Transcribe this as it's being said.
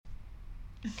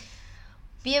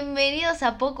Bienvenidos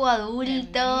a Poco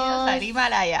Adultos. Bienvenidos al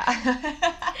Himalaya.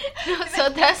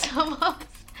 Nosotras somos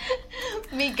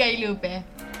Mica y Lupe.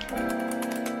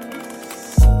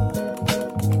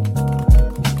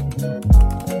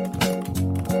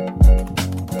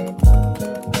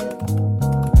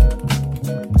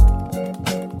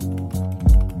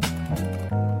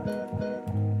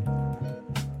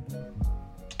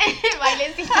 El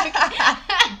bailecito.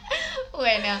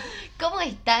 Bueno, ¿cómo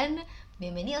están?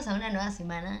 Bienvenidos a una nueva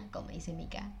semana, como dice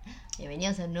Mica.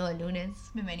 Bienvenidos a un nuevo lunes.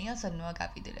 Bienvenidos a un nuevo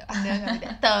capítulo.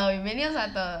 Todo, bienvenidos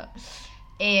a todo.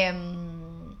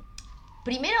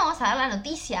 Primero vamos a dar la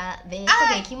noticia de esto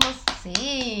que dijimos.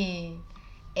 Sí.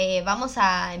 Vamos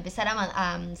a empezar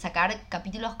a sacar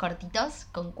capítulos cortitos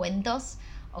con cuentos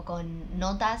o con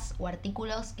notas o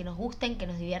artículos que nos gusten, que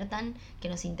nos diviertan, que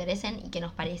nos interesen y que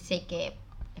nos parece que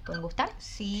les pueden gustar.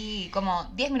 Sí, como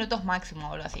 10 minutos máximo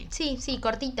o algo así. Sí,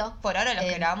 cortito. Por ahora los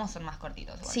que grabamos son más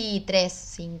cortitos. Igual. Sí, 3,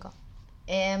 5.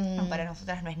 No, para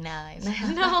nosotras no es nada eso.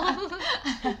 No.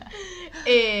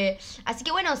 Así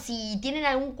que bueno, si tienen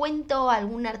algún cuento,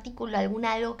 algún artículo, algún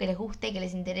algo que les guste, que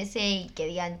les interese y que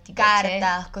digan tipo,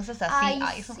 cartas, cosas así.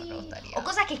 Ay, eso sí. me gustaría. O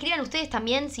cosas que escriban ustedes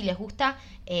también, si les gusta,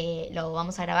 lo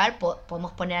vamos a grabar.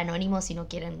 Podemos poner anónimo si no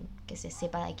quieren que se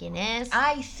sepa de quién es.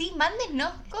 Ay, sí,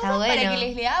 mándennos cosas bueno. para que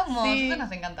les leamos. Sí. Eso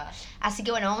nos encanta. Así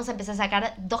que bueno, vamos a empezar a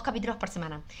sacar 2 capítulos por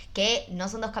semana. Que no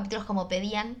son 2 capítulos como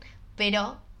pedían,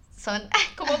 pero son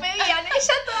como pedían.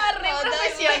 Ella toda re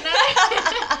profesional.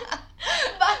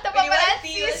 Basta,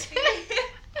 paparazzi. Sí.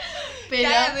 Pero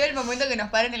Ya veo el momento que nos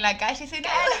paren en la calle y se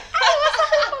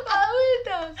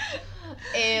adultos.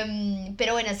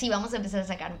 Pero bueno, sí, vamos a empezar a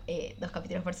sacar 2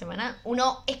 capítulos por semana.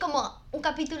 Uno es como un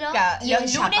capítulo claro, y los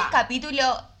un lunes chapa.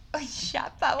 capítulo. Ay,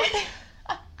 chapa, vos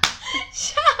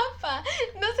Chapa.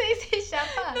 No se dice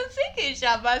chapa. no sé qué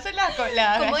chapa, son las Como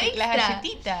las extra.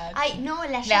 galletitas. Ay, no,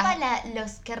 la chapa,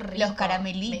 qué rico. Los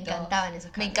caramelitos. Me encantaban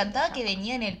esos caramelitos. Me encantaba que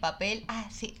venían en el papel. Ah,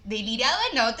 sí,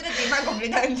 deliraban a otro tema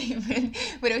completamente diferente.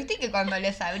 Pero viste que cuando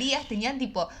los abrías tenían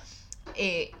tipo.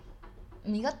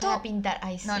 Mi gato. Para pintar.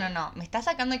 Ay, sí. No, me está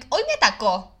sacando. Hoy me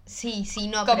atacó. Sí,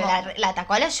 no, ¿Cómo? pero la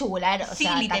atacó a la yugular. O Sí,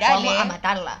 sea, literal, atacó a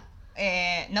matarla.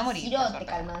 No morí. Ciro, por te suerte.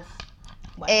 calmas.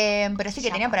 Bueno, Pero sí que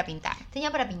chapa. tenían para pintar.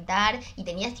 Tenía para pintar y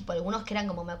tenías tipo algunos que eran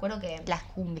como, me acuerdo que... La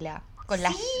jungla.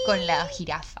 Sí. Con las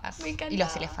jirafas. Me encantaba, Y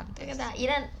los elefantes. me encantaba. Y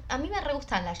eran, a mí me re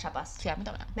gustan las chapas. Sí, a mí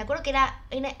también. Me acuerdo que era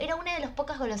una de las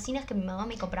pocas golosinas que mi mamá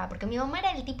me compraba. Porque mi mamá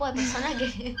era el tipo de persona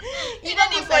que... Era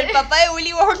tipo el papá de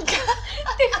Willy Wonka.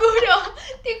 Te juro,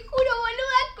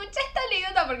 boluda, escuchá esta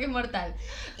anécdota porque es mortal.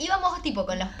 Íbamos tipo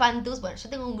con los pantus. Bueno, yo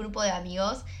tengo un grupo de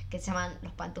amigos que se llaman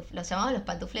los llamamos los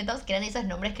pantufletos, que eran esos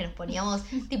nombres que nos poníamos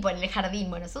tipo en el jardín.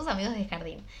 Bueno, somos amigos de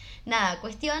jardín. Nada,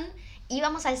 cuestión,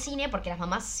 íbamos al cine porque las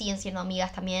mamás siguen siendo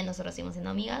amigas también, nosotros seguimos siendo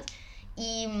amigas.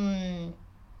 Y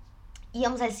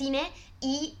íbamos al cine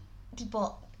y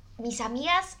tipo... Mis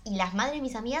amigas y las madres de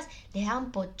mis amigas les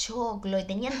daban pochoclo y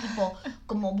tenían tipo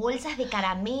como bolsas de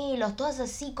caramelos, todas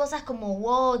así, cosas como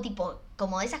wow, tipo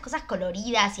como de esas cosas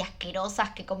coloridas y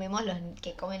asquerosas que que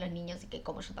comen los niños y que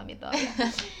como yo también todavía.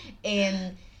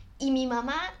 Y mi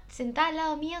mamá sentada al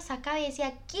lado mío sacaba y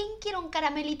decía, ¿quién quiere un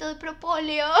caramelito de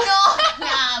propóleo?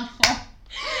 No.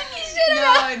 Yo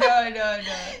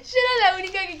era la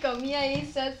única que comía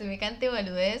eso, semejante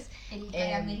boludez. El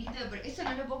caramelito, pero eso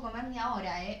no lo puedo comer ni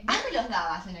ahora, ¿eh? ¿Vos me los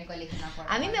dabas en el colegio, me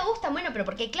acuerdo? A mí me gusta, bueno, pero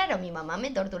porque claro, mi mamá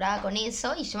me torturaba con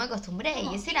eso y yo me acostumbré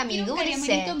y ese era mi dulce. Un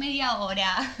caramelito media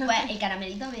hora. Bueno, el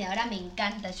caramelito media hora me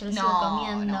encanta, yo lo sigo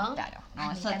comiendo. No, claro.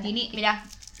 No, eso tiene... Mirá,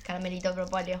 caramelito de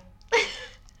propóleo.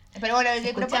 Pero bueno, el de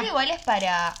Escuchá. propóleo igual es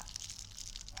para...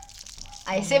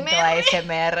 ASMR.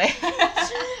 ASMR.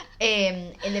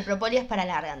 El de propóleo es para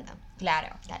la garganta.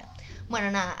 Claro. Bueno,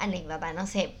 nada, anécdota, no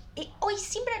sé. Hoy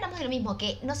siempre hablamos de lo mismo,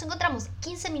 que nos encontramos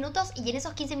 15 minutos y en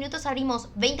esos 15 minutos abrimos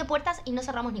 20 puertas y no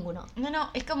cerramos ninguno. No,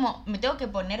 es como me tengo que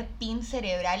poner pins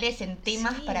cerebrales en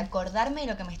temas Sí. para acordarme de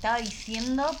lo que me estaba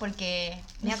diciendo porque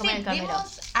Me voy a comer el caramelo.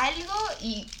 vemos algo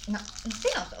y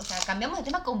o sea, cambiamos de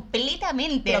tema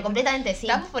completamente. Pero completamente, sí.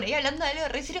 Estamos por ahí hablando de algo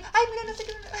re serio. Ay, mira, no sé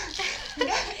qué.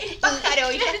 Mira, el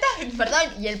pájaro y ya está.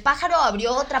 Perdón, y el pájaro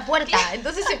abrió otra puerta.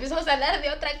 Entonces empezamos a hablar de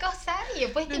otra cosa y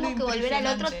después tuvimos que volver al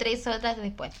otro 3 horas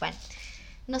después. Bueno,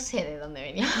 no sé de dónde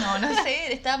venía. No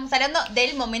sé, estábamos hablando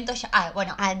del momento ya. Ah,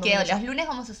 bueno, el que momento ya. los lunes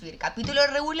vamos a subir capítulo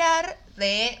regular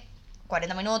de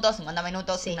 40 minutos, 50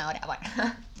 minutos, Sí. 1 hora. Bueno,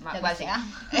 Lo igual que sí.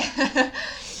 sea.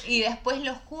 Y después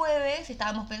los jueves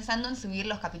estábamos pensando en subir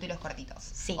los capítulos cortitos.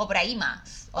 Sí. O por ahí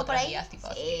más. O por Otros ahí, días,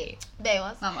 tipo, sí.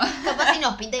 Vemos. Vamos. Capaz si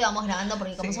nos pinta y vamos grabando,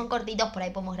 porque como Sí. son cortitos, por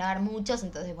ahí podemos grabar muchos,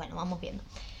 entonces bueno, vamos viendo.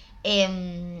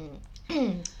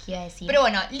 ¿Qué iba a decir? Pero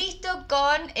bueno, listo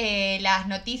con las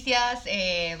noticias.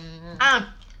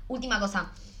 Última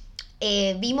cosa.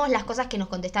 Vimos las cosas que nos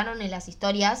contestaron en las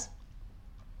historias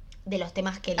de los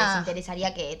temas que les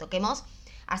interesaría que toquemos.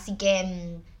 Así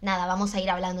que, nada, vamos a ir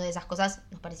hablando de esas cosas.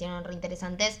 Nos parecieron re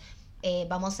interesantes.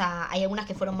 Hay algunas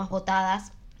que fueron más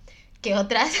votadas que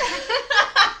otras.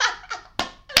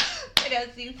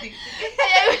 Pero sí.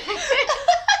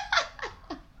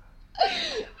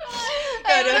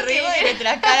 Pero nos reímos de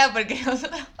nuestras caras porque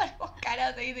nosotros ponemos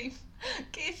caras ahí de...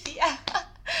 ¿Qué decía?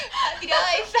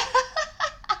 Tiraba esa.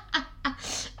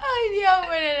 Ay, Dios,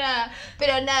 bueno, nada.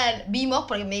 Pero nada, vimos,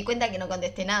 porque me di cuenta que no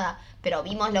contesté nada, pero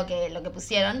vimos lo que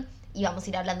pusieron y vamos a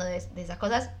ir hablando de esas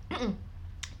cosas.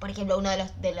 Por ejemplo, uno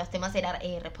de los temas era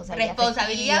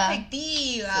responsabilidad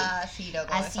afectiva. Sí,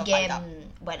 loco, así eso que, falta.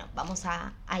 Bueno, vamos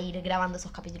a ir grabando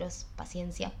esos capítulos,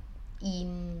 paciencia. Y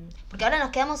porque ahora nos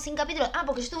quedamos sin capítulos.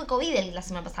 Porque yo tuve COVID la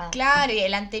semana pasada. Claro, y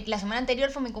la semana anterior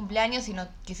fue mi cumpleaños y no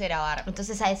quise grabar.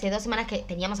 Entonces hace 2 semanas que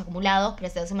teníamos acumulados, pero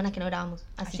hace 2 semanas que no grabamos.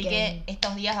 Así que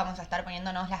estos días vamos a estar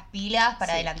poniéndonos las pilas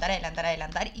para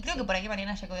adelantar. Y creo que por aquí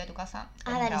mañana ya que voy a tu casa.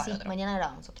 Dale, sí, mañana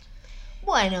grabamos otro.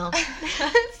 Bueno, 6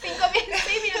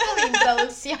 minutos de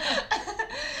introducción.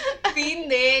 Fin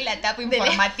de la etapa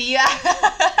informativa.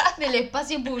 Del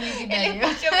espacio publicitario.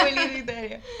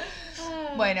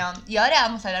 Bueno, y ahora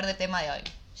vamos a hablar del tema de hoy.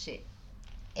 Sí.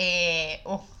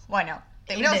 Bueno,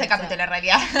 terminamos el capítulo en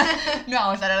realidad. No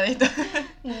vamos a hablar de esto.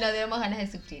 No tenemos ganas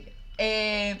de sufrir.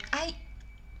 Ese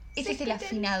es el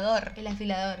afinador. El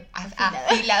afilador.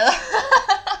 Afilador.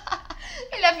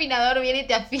 El afinador viene y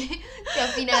te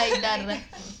afina la guitarra.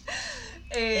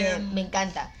 Me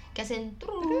encanta. Que hacen...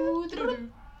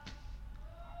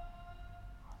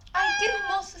 Ay, qué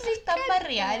hermoso, es estampa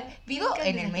real. Vivo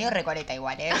en el medio Recoleta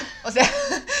igual, O sea,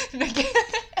 no es que...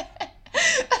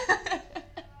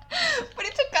 Por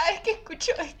eso cada vez que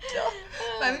escucho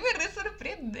esto, a mí me re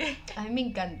sorprende. A mí me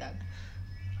encanta.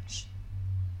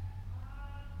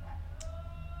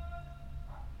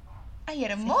 Ay,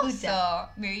 hermoso.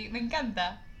 Me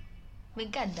encanta. Me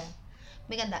encanta.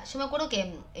 Yo me acuerdo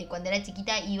que cuando era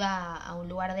chiquita iba a un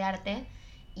lugar de arte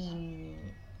y...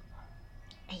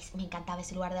 me encantaba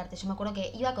ese lugar de arte. Yo me acuerdo que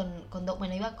iba con 2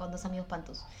 amigos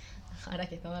pantus. Ahora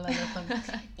que estamos hablando de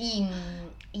pantus. Y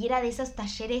era de esos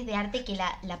talleres de arte que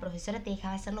la profesora te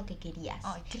dejaba hacer lo que querías.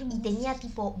 Ay, qué hermoso. Y tenía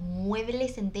tipo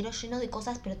muebles enteros llenos de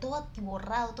cosas, pero todo tipo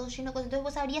borrado, todo lleno de cosas. Entonces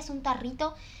vos abrías un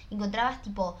tarrito y encontrabas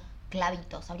tipo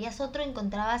clavitos. Abrías otro y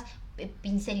encontrabas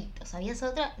pincelitos. Abrías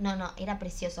otro. No, era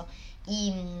precioso.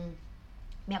 Y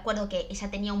me acuerdo que ella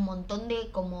tenía un montón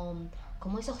de como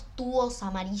esos tubos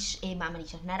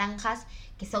amarillos, naranjas,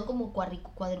 que son como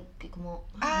como...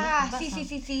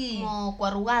 Sí. Como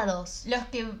coarrugados. Los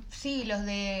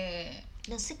de...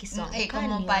 No sé qué son.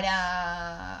 Como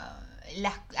para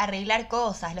arreglar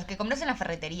cosas, los que compras en la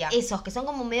ferretería. Esos, que son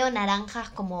como medio naranjas,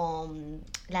 como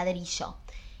ladrillo.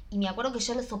 Y me acuerdo que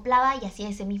yo lo soplaba y hacía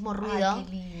ese mismo ruido. Ay,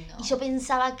 qué lindo. Y yo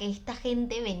pensaba que esta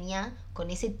gente venía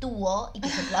con ese tubo y que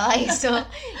soplaba eso.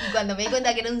 Y cuando me di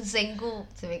cuenta que era un senku,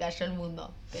 se me cayó el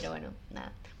mundo. Pero bueno,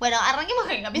 nada. Bueno, arranquemos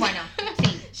con el capítulo. Bueno,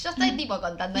 sí. Yo estoy tipo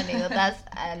contando anécdotas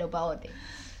a lo pavote.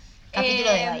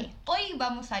 Capítulo de hoy. Hoy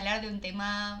vamos a hablar de un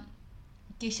tema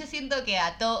que yo siento que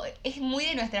es muy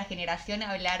de nuestra generación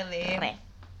hablar de...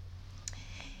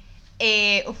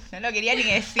 no lo quería ni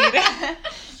decir.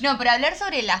 No, pero hablar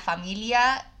sobre la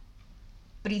familia,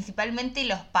 principalmente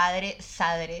los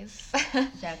sadres.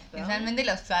 Principalmente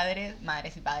los sadres,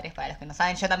 madres y padres, para los que no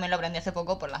saben. Yo también lo aprendí hace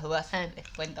poco, por las dudas les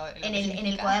cuento. En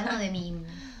el cuaderno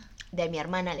de mi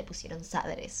hermana le pusieron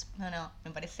sadres. No,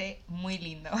 me parece muy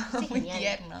lindo, sí, muy genial.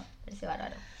 tierno. Me parece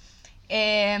bárbaro.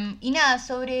 Y nada,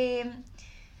 sobre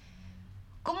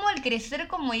cómo al crecer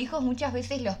como hijos muchas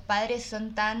veces los padres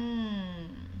son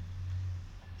tan...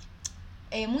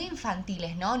 muy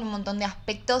infantiles, ¿no? En un montón de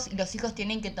aspectos y los hijos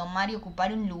tienen que tomar y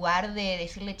ocupar un lugar de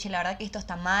decirle, che, la verdad que esto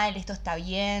está mal, esto está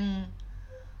bien.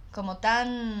 Como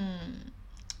tan...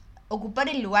 ocupar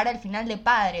el lugar al final de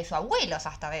padres o abuelos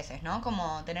hasta a veces, ¿no?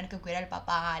 Como tener que cuidar al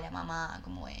papá, a la mamá,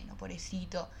 como bueno,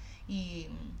 pobrecito. Y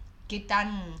qué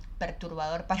tan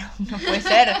perturbador para uno puede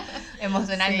ser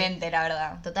emocionalmente, sí. La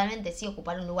verdad. Totalmente, sí,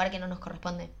 ocupar un lugar que no nos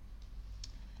corresponde.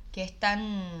 Que es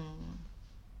tan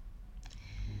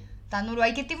duro.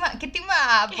 Ay, qué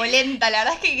tema polenta. La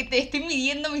verdad es que te estoy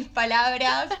midiendo mis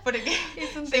palabras porque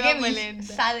es un sé tema que polenta.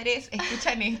 Mis padres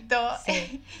escuchan esto.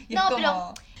 Sí. Y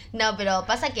No, pero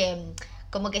pasa que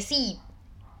como que sí,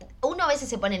 uno a veces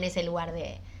se pone en ese lugar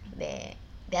de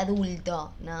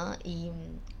adulto, ¿no? Y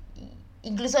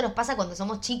incluso nos pasa cuando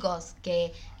somos chicos,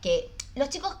 que los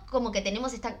chicos como que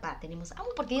tenemos tenemos,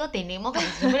 porque digo tenemos, como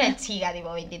si yo fuera chica,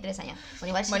 tipo 23 años.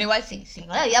 Bueno, igual sí.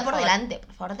 Tengo la vida por delante,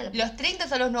 por favor. Los 30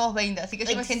 son los nuevos 20, así que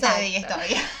yo me siento de 10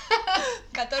 todavía.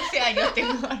 14 años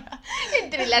tengo.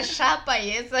 Entre la chapa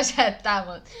y eso ya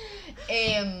estamos.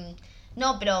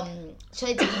 No, pero yo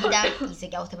de chiquitita, y sé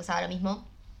que a vos te pasaba lo mismo,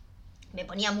 me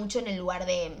ponía mucho en el lugar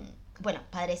de,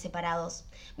 padres separados.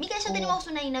 Mica y yo tenemos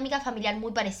una dinámica familiar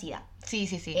muy parecida. Sí.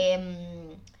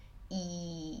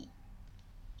 Y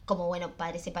como,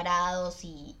 padres separados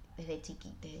y desde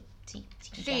chiquitas.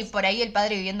 Sí, por ahí el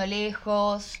padre viviendo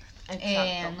lejos,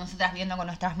 nosotras viviendo con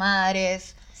nuestras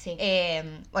madres. Sí.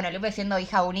 Lupe siendo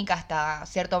hija única hasta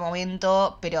cierto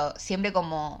momento, pero siempre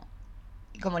como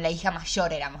la hija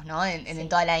mayor éramos, ¿no? En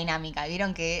toda la dinámica.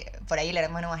 Vieron que por ahí el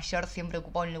hermano mayor siempre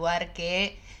ocupó un lugar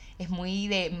que es muy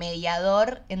de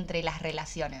mediador entre las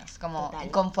relaciones, como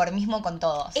Total. Conformismo con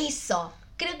todos. Eso,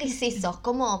 creo que es eso, es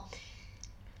como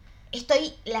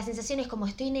la sensación es como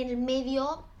estoy en el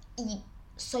medio y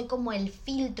soy como el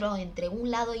filtro entre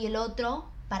un lado y el otro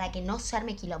para que no se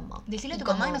arme quilombo. Decirle a tu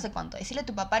mamá no sé cuánto, decirle a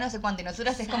tu papá no sé cuánto. Y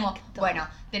nosotros es como,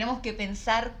 tenemos que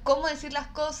pensar cómo decir las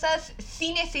cosas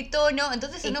sin ese tono.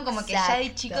 Entonces uno como que ya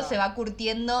de chico se va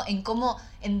curtiendo en cómo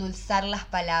endulzar las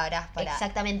palabras.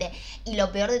 Exactamente. Y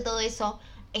lo peor de todo eso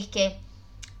es que,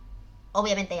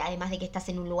 obviamente, además de que estás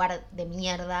en un lugar de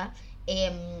mierda,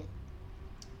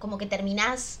 como que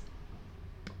terminás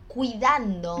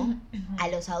cuidando a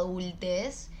los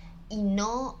adultos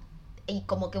y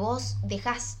como que vos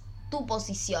dejás tu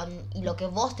posición y lo que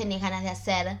vos tenés ganas de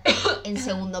hacer en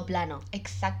segundo plano.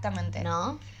 Exactamente.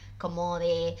 ¿No? Como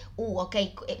de,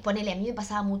 ponele, a mí me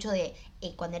pasaba mucho de,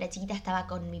 cuando era chiquita estaba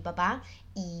con mi papá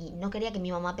y no quería que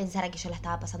mi mamá pensara que yo la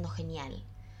estaba pasando genial.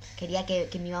 Quería que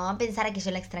mi mamá pensara que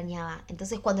yo la extrañaba.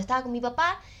 Entonces, cuando estaba con mi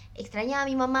papá, extrañaba a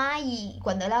mi mamá y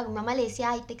cuando hablaba con mi mamá le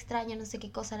decía, ay, te extraño, no sé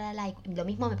qué cosa, y lo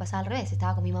mismo me pasaba al revés.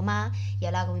 Estaba con mi mamá y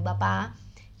hablaba con mi papá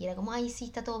y era como, ay, sí,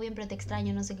 está todo bien, pero te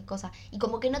extraño, no sé qué cosa. Y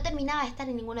como que no terminaba de estar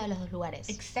en ninguno de los dos lugares.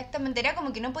 Exactamente, era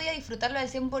como que no podía disfrutarlo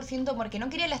al 100% porque no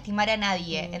quería lastimar a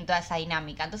nadie en toda esa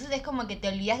dinámica. Entonces es como que te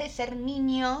olvidas de ser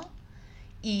niño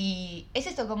y es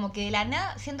eso, como que de la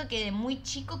nada siento que de muy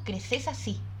chico creces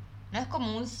así. No es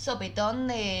como un sopetón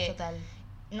de... Total.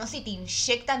 No sé, te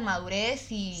inyectan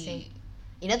madurez y... Sí.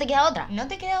 Y no te queda otra. No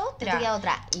te queda otra. No te queda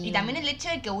otra. Y también el hecho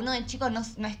de que uno de chico no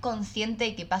es consciente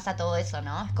de que pasa todo eso,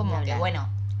 ¿no? Es como que,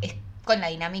 es con la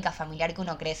dinámica familiar que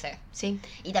uno crece. Sí.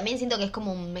 Y también siento que es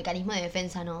como un mecanismo de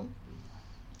defensa, ¿no?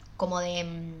 Como de...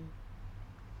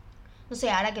 No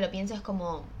sé, ahora que lo pienso es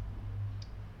como...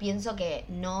 Pienso que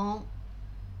no...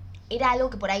 Era algo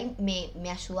que por ahí me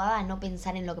ayudaba a no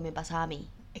pensar en lo que me pasaba a mí.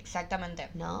 Exactamente.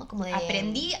 ¿No? Como de...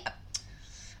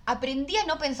 Aprendí a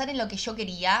no pensar en lo que yo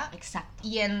quería. Exacto.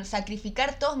 Y en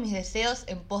sacrificar todos mis deseos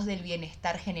en pos del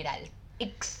bienestar general.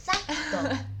 Exacto.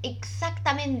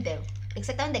 Exactamente. Que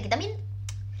también,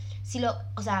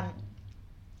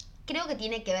 creo que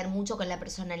tiene que ver mucho con la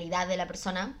personalidad de la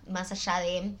persona, más allá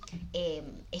de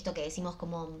esto que decimos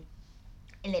como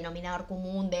el denominador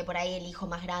común de por ahí el hijo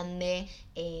más grande,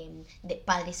 de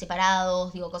padres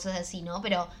separados, digo, cosas así, ¿no?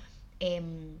 Pero...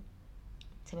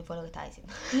 se me fue lo que estaba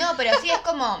diciendo. No, pero sí es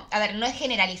como, a ver, no es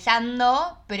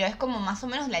generalizando, pero es como más o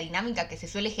menos la dinámica que se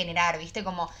suele generar, ¿viste?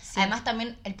 Como, además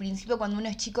también al principio cuando uno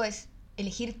es chico es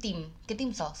elegir team. ¿Qué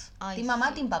team sos? Ay, ¿Team mamá,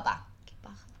 sí. team papá? Qué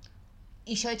paja.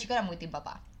 Y yo de chica era muy team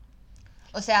papá.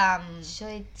 O sea... Yo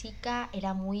de chica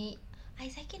era muy...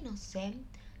 Ay, ¿sabes qué? No sé.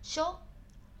 Yo...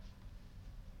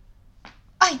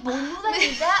 Ay,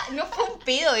 boluda, no fue un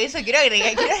pedo eso, quiero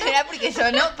agregar porque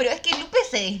sonó, pero es que Lupe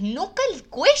se desnuca el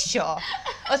cuello.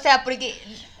 O sea, porque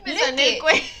Me no es soné que el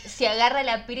cuello. se agarra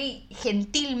la pera y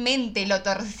gentilmente lo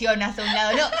torsiona hacia un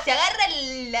lado. No, se agarra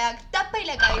la tapa y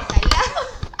la cabeza al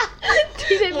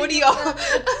lado. Murió. No,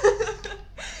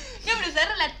 pero se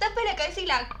agarra la tapa y la cabeza y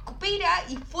la pera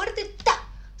y fuerte, ¡ta!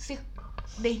 Se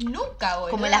desnuca,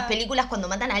 boludo. Como en las películas cuando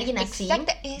matan a alguien así.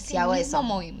 Exacto, es sí, el hago mismo eso.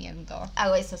 movimiento.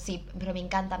 Hago eso, sí, pero me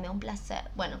encanta, me da un placer.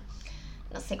 Bueno,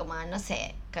 no sé cómo, no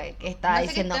sé qué estaba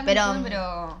diciendo,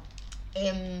 pero...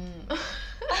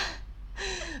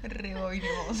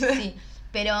 Rebobinemos. Sí,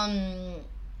 pero...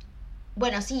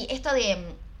 bueno, sí, esto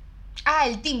de...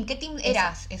 el team, ¿qué team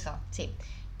eras? Eso. Sí.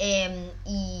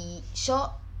 Y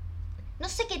yo no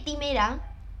sé qué team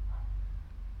era,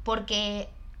 porque...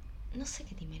 No sé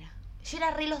qué team era. Yo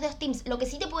era re los dos teams. Lo que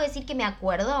sí te puedo decir que me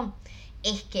acuerdo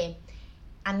es que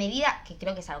a medida... Que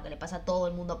creo que es algo que le pasa a todo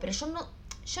el mundo, pero yo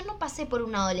no pasé por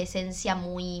una adolescencia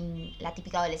muy... La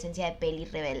típica adolescencia de peli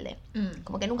rebelde.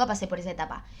 Como que nunca pasé por esa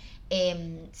etapa.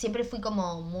 Siempre fui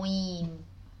como muy...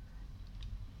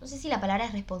 no sé si la palabra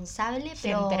es responsable,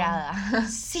 pero... Centrada.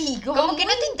 Sí, Como que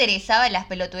no te interesaban las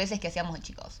pelotudeces que hacíamos de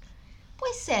chicos.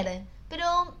 Puede ser,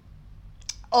 pero...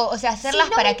 O sea, hacerlas sí,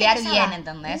 no para me quedar interesaba. bien,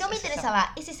 ¿entendés? No me Es eso.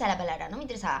 interesaba, es esa la palabra, no me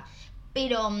interesaba.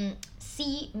 Pero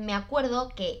sí me acuerdo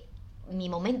que mi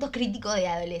momento crítico de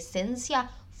adolescencia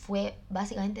fue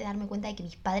básicamente darme cuenta de que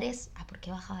mis padres... ¿por qué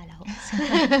bajaba la voz?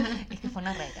 Es que fue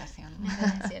una revelación.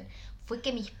 Fue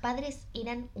que mis padres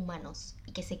eran humanos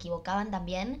y que se equivocaban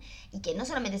también, y que no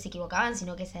solamente se equivocaban,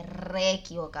 sino que se re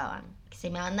equivocaban, que se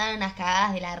me mandaban unas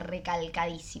cagadas de la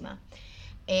recalcadísima.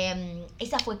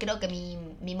 Esa fue, creo que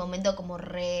mi momento como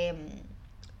re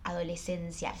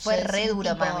adolescencia. Fue Yo re decía, duro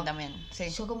tipo, para mí también. Sí.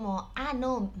 yo como,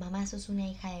 no, mamá, sos una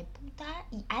hija de puta,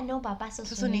 y no, papá,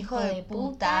 sos un hijo de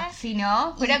puta. Si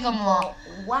no, Y fuera tipo, como,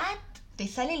 ¿what? ¿te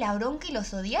sale la bronca y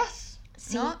los odias?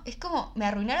 Sí. ¿No? Es como, me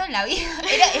arruinaron la vida.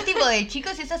 Es tipo de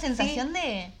chicos esa sensación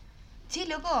de, che,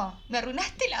 loco, me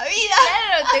arruinaste la vida.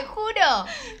 Claro, te juro.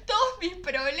 Todos mis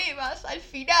problemas al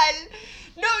final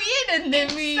no vienen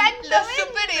de mí. Exactamente. Los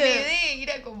super heredé. Y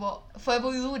era como, fue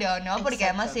muy duro, ¿no? Porque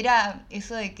Exacto. además era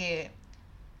eso de que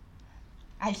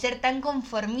al ser tan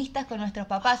conformistas con nuestros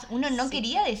papás, uno no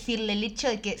quería decirle el hecho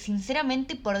de que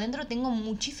sinceramente por dentro tengo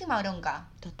muchísima bronca.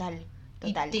 Total.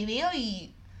 Y te veo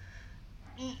y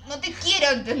no te quiero,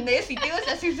 ¿entendés? Y tengo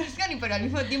esa sensación, pero al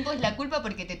mismo tiempo es la culpa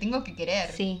porque te tengo que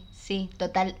querer. Sí,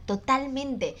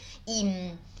 totalmente.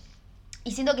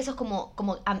 Y siento que eso es como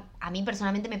a mí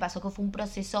personalmente me pasó que fue un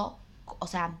proceso, o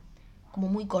sea, como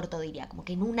muy corto, diría. Como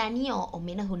que en un año o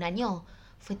menos de un año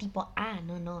fue tipo,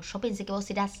 no, yo pensé que vos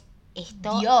eras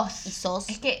esto. Dios. Y sos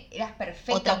es que eras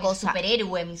perfecto, otra cosa.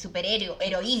 mi superhéroe,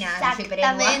 heroína,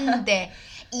 Exactamente.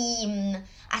 Y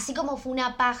así como fue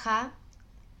una paja,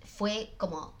 fue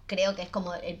como, creo que es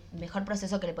como el mejor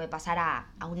proceso que le puede pasar a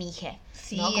un hijo,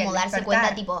 Sí, ¿no? Como el darse despertar.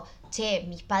 cuenta, tipo, che,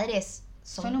 mis padres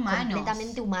son humanos.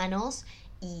 completamente humanos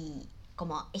y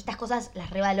como estas cosas las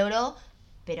revaloro,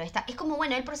 pero es como,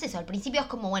 bueno, el proceso. Al principio es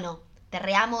como, bueno, te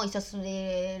reamo y sos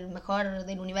el mejor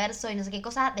del universo y no sé qué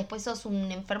cosa. Después sos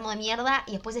un enfermo de mierda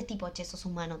y después es tipo, che, sos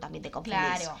humano, también te confundís.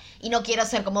 Claro. Y no quiero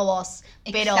ser como vos,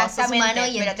 pero sos humano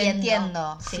y pero entiendo. te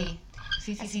entiendo. Sí,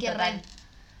 Así que total.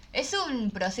 Es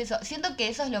un proceso. Siento que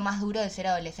eso es lo más duro de ser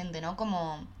adolescente, ¿no?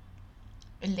 Como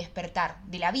el despertar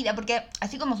de la vida. Porque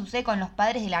así como sucede con los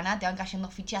padres, de la nada te van cayendo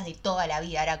fichas de toda la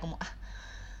vida. Era como,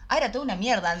 era toda una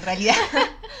mierda en realidad.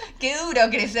 Qué duro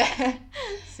crecer.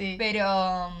 Sí.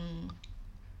 Pero...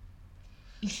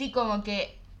 Y sí, como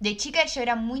que de chica yo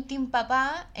era muy team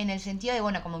papá en el sentido de,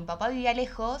 bueno, como mi papá vivía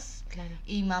lejos, Claro.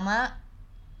 y mamá,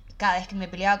 cada vez que me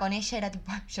peleaba con ella era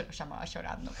tipo, yo lo llamaba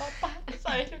llorando, papá, ¿no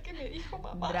sabes lo que me dijo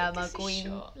mamá? Drama ¿Qué sé queen.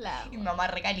 yo? La Y mi mamá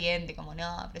recaliente, como,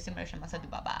 no, pero siempre lo llamas a tu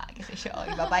papá, qué sé yo.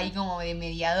 Y papá ahí como de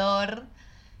mediador.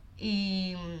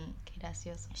 Y Qué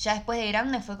gracioso. ya después de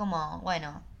grande fue como,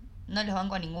 bueno, no los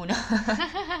banco a ninguno.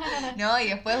 ¿No? Y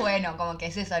después, bueno, como que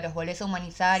es eso, los volvés a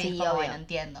humanizar y Sí, es como, obvio. bueno,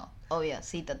 entiendo. Obvio,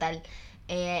 sí, total.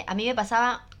 A mí me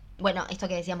pasaba, bueno, esto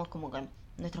que decíamos como que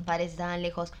nuestros padres estaban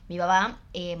lejos. Mi papá,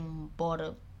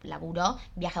 por laburo,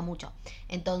 viaja mucho.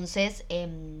 Entonces,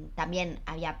 también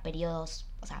había periodos,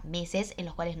 o sea, meses en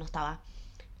los cuales no estaba.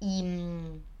 Y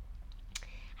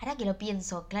ahora que lo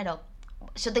pienso, claro,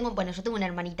 yo tengo una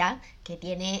hermanita que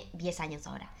tiene 10 años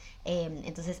ahora.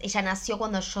 Entonces, ella nació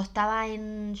cuando yo estaba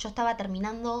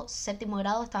terminando séptimo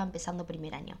grado, estaba empezando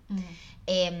primer año.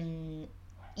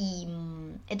 Y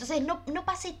entonces no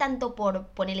pasé tanto por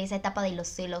ponerle esa etapa de los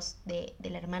celos de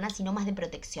la hermana, sino más de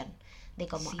protección. De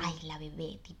como, Sí. la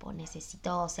bebé, tipo,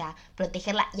 necesito, o sea,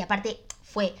 protegerla. Y aparte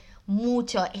fue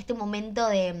mucho este momento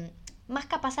de, más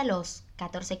capaz a los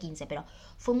 14, 15, pero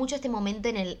fue mucho este momento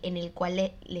en el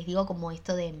cual les digo como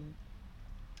esto de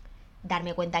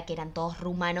darme cuenta que eran todos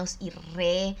rumanos y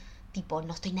tipo,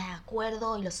 no estoy nada de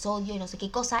acuerdo y los odio y no sé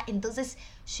qué cosa. Entonces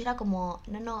yo era como,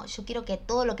 no, yo quiero que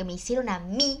todo lo que me hicieron a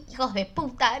mí, hijos de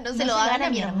puta, no se lo hagan a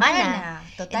mi hermana.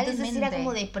 Totalmente. Entonces era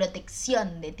como de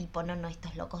protección, de tipo, no,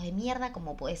 estos locos de mierda,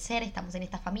 como puede ser, estamos en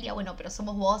esta familia, bueno, pero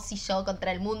somos vos y yo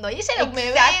contra el mundo. Y ella no me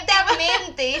ve.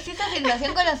 Exactamente, es esa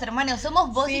sensación con los hermanos,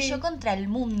 somos vos Sí. y yo contra el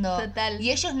mundo. Total.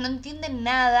 Y ellos no entienden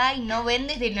nada y no ven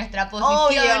desde nuestra posición.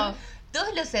 Obvio.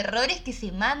 Todos los errores que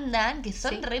se mandan, que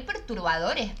son Sí. re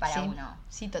perturbadores para Sí. uno.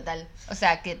 Sí, total. O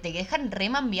sea, que te dejan re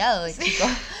mambiado de chico.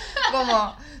 Como,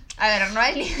 a ver, no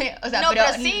hay o sea, No, pero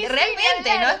pero sí, realmente,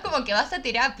 claro. ¿no? Es como que vas a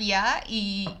terapia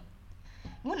y...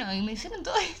 Bueno, y me hicieron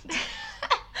todo esto.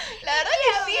 La verdad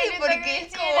que sí, porque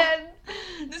es como...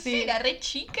 No sé, Sí. era re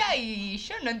chica y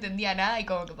yo no entendía nada y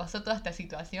como que pasó toda esta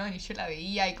situación y yo la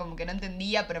veía y como que no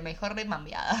entendía, pero me dejó re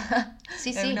mambiada.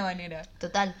 Sí, de sí. alguna manera.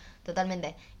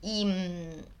 Totalmente. Y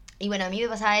Y bueno, a mí me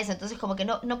pasaba eso, entonces como que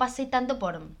no pasé tanto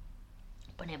por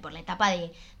la etapa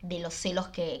de los celos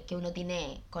que uno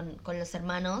tiene con los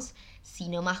hermanos,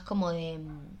 sino más como de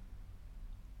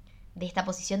esta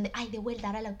posición de, ay, de vuelta,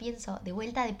 ahora lo pienso, de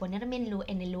vuelta de ponerme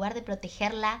en el lugar de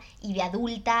protegerla y de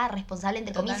adulta, responsable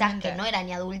entre comillas, Totalmente. que no era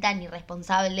ni adulta ni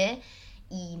responsable.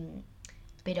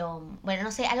 Pero, bueno,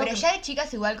 no sé, algo Pero ya de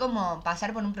chicas igual como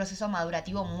pasar por un proceso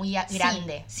madurativo muy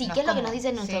grande. Sí, No ¿qué es lo que como- nos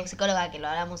dice nuestro sí. psicóloga? Que lo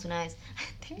hablamos una vez.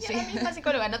 Tenía Sí. la misma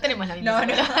psicóloga, no tenemos la misma No,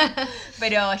 psicóloga.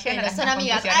 pero ya Pero no son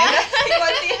amigas.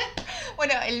 Igual sí.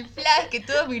 Bueno, el flash que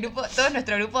todo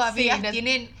nuestro grupo de Sí, amigas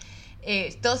tienen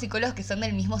todos psicólogos que son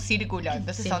del mismo círculo.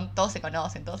 Entonces Sí. todos se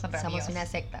conocen, todos son re Somos amigos. una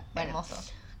secta. Bueno, Hermoso.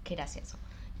 qué gracioso.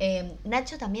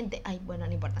 Nacho también ay, bueno,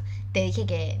 no importa. Te dije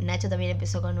que Nacho también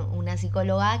empezó con una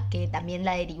psicóloga que también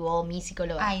la derivó mi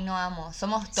psicóloga. Ay, no amo.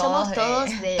 Somos todos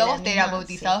todos de la misma,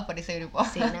 terapeutizados sí. por ese grupo.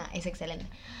 Sí, nada, es excelente.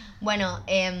 Bueno,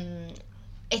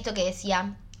 esto que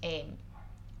decía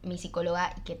mi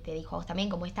psicóloga, que te dijo a vos también,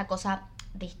 como esta cosa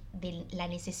de la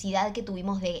necesidad que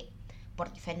tuvimos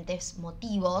por diferentes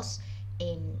motivos,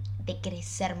 de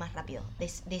crecer más rápido,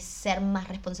 de ser más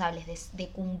responsables, de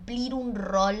cumplir un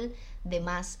rol de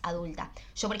más adulta.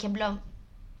 Yo, por ejemplo,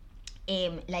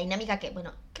 la dinámica que,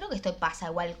 bueno, creo que esto pasa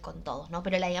igual con todos, ¿no?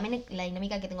 Pero la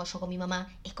dinámica que tengo yo con mi mamá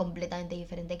es completamente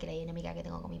diferente que la dinámica que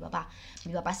tengo con mi papá.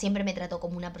 Mi papá siempre me trató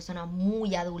como una persona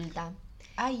muy adulta.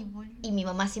 Ay, boluda. Y mi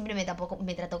mamá siempre me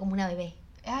trató como una bebé.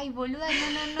 Ay, boluda,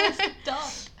 no,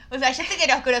 stop. O sea, yo sé que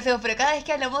nos conocemos, pero cada vez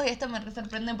que hablamos de esto me re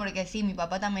sorprende porque sí, mi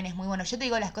papá también es muy bueno. Yo te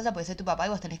digo las cosas porque soy tu papá y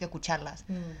vos tenés que escucharlas.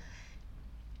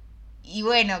 Y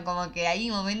bueno, como que hay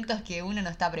momentos que uno no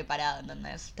está preparado,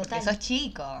 ¿entendés? Total. Porque sos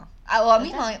chico. O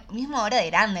mismo ahora de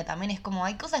grande también es como,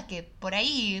 hay cosas que por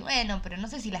ahí, bueno, pero no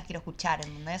sé si las quiero escuchar,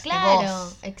 ¿entendés? Claro, De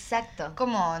vos. exacto.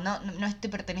 Como no te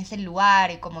pertenece el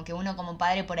lugar y como que uno como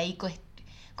padre por ahí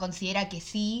considera que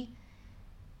sí.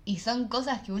 Y son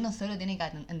cosas que uno solo tiene que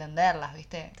entenderlas,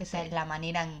 ¿viste? Total. Esa es la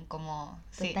manera en como...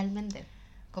 Sí. Totalmente.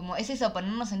 Como es eso,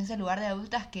 ponernos en ese lugar de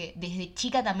adultas que desde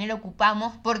chica también lo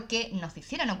ocupamos porque nos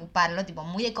hicieron ocuparlo, tipo,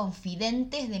 muy de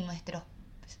confidentes de nuestra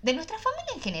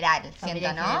familia en general, Familia siento,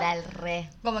 en ¿no? general, re.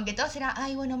 Como que todos eran,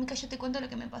 ay, bueno, Mica, yo te cuento lo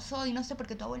que me pasó y no sé por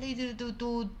qué tu abuela y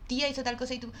tu tía hizo tal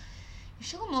cosa y tú...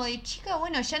 Yo como de chica,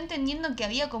 bueno, ya entendiendo que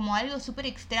había como algo súper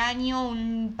extraño,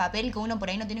 un papel que uno por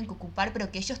ahí no tiene que ocupar,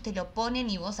 pero que ellos te lo ponen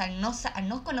y vos al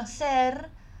no conocer,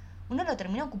 uno lo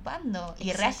termina ocupando. Y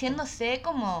Exacto. rehaciéndose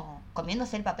como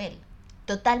comiéndose el papel.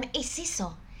 Totalmente. Es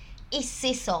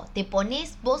eso. Te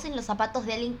pones vos en los zapatos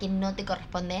de alguien que no te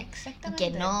corresponde.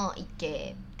 Exactamente. Y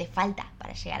que te falta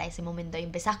para llegar a ese momento. Y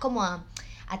empezás como a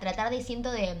tratar de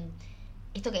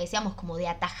esto que decíamos, como de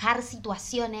atajar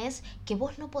situaciones que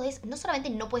vos no solamente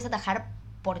no podés atajar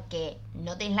porque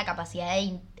no tenés la capacidad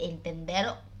de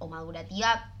entender o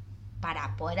madurativa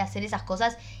para poder hacer esas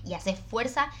cosas y hacer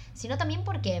fuerza, sino también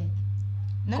porque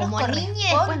No como nos niña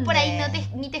después por ahí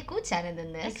corresponde. ni te escuchan,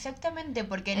 ¿entendés? Exactamente,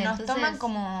 porque Entonces- nos toman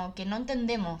como que no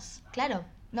entendemos. Claro.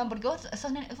 No, porque vos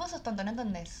sos tonto, no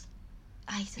entendés.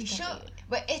 Ay, eso Y es yo, terrible.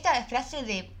 bueno, esta frase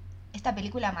de esta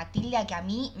película Matilda que a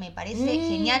mí me parece Mm.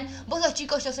 genial. Vos sos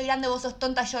chico, yo soy grande, vos sos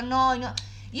tonta, yo no.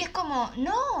 Y es como,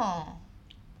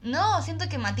 no, siento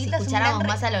que Si Matilda es un escucháramos gran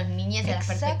más a los niños y a las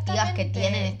perspectivas que Exactamente.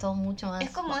 tienen, es todo mucho más... Es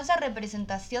como esa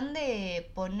representación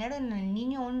de poner en el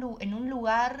niño en un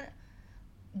lugar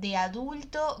de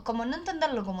adulto, como no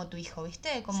entenderlo como tu hijo,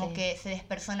 ¿viste? Como Sí. que se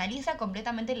despersonaliza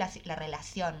completamente la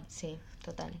relación. Sí,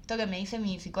 total. Esto que me dice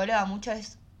mi psicóloga mucho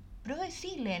es, pero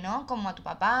decirle, ¿no? Como a tu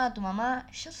papá, a tu mamá,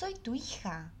 yo soy tu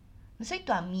hija, no soy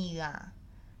tu amiga,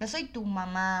 no soy tu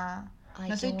mamá, Ay,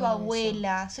 no qué soy tu bueno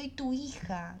abuela, soy tu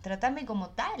hija, tratame como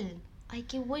tal. Ay,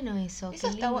 qué bueno eso. Eso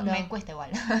qué está bueno, lindo. me cuesta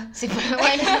igual. Sí, pero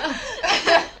bueno.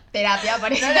 Terapia,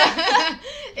 parece.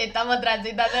 Estamos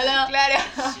transitándolo. Claro.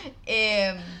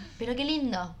 Pero qué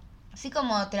lindo. Así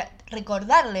como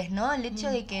recordarles, ¿no? El hecho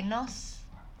de que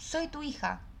soy tu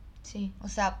hija. Sí. O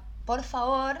sea, por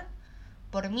favor,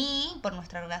 por mí, por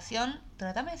nuestra relación,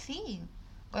 trátame así.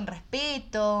 Con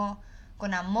respeto,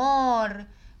 con amor,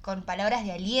 con palabras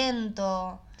de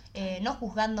aliento, no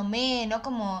juzgándome, no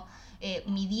como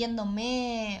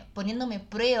midiéndome, poniéndome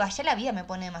pruebas. Ya la vida me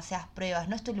pone demasiadas pruebas,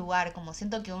 no es tu lugar. Como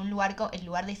siento que el lugar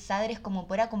de padre es como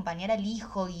poder acompañar al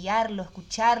hijo, guiarlo,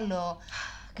 escucharlo,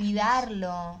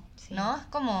 cuidarlo, Sí. ¿no? Es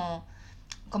como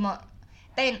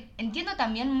está bien, entiendo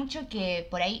también mucho que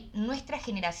por ahí nuestra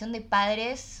generación de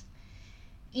padres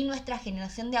y nuestra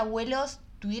generación de abuelos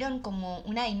tuvieron como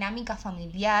una dinámica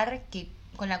familiar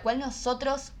con la cual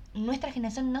nuestra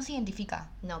generación no se identifica.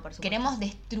 No, por supuesto. Queremos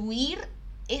destruir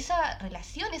esa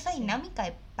relación, esa dinámica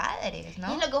de padres, ¿no?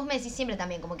 Y es lo que vos me decís siempre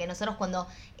también, como que nosotros cuando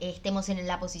estemos en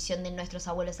la posición de nuestros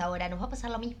abuelos ahora, nos va a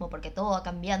pasar lo mismo, porque todo va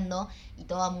cambiando y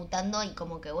todo va mutando y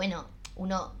como que bueno,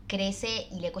 uno crece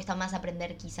y le cuesta más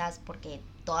aprender quizás porque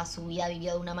toda su vida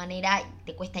vivió de una manera y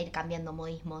te cuesta ir cambiando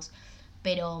modismos.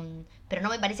 Pero no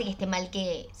me parece que esté mal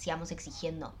que sigamos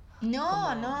exigiendo.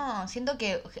 No, no, siento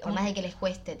que... Por más de que les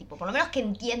cueste, tipo, por lo menos que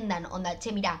entiendan, onda,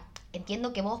 che, mirá,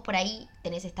 entiendo que vos por ahí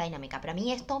tenés esta dinámica, pero a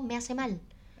mí esto me hace mal.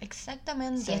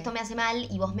 Exactamente. Si esto me hace mal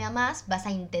y vos me amás, vas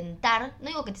a intentar, no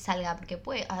digo que te salga, porque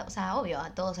puede, o sea, obvio,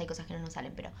 a todos hay cosas que no nos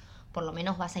salen, pero por lo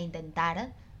menos vas a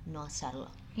intentar no hacerlo.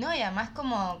 No, y además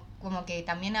como que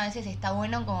también a veces está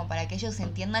bueno como para que ellos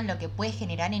entiendan lo que puede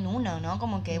generar en uno, ¿no?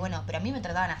 Como que, bueno, pero a mí me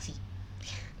trataban así.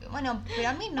 Bueno, pero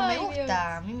a mí no me gusta, Dios.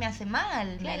 a mí me hace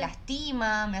mal, me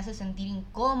lastima, me hace sentir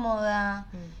incómoda.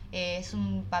 Es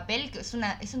un papel,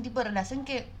 es un tipo de relación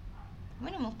que a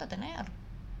mí no me gusta tener.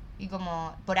 Y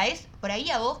como, por ahí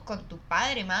a vos con tu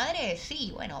padre, madre,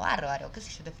 sí, bueno, bárbaro, qué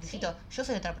sé yo, te felicito. Sí. Yo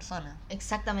soy otra persona.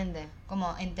 Exactamente.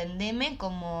 Como, entendeme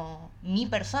como mi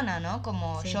persona, ¿no?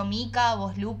 Como sí. Yo, Mica,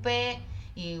 vos, Lupe,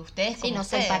 y ustedes como sí, no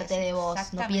ustedes. Soy parte de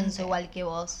vos, no pienso igual que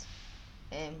vos.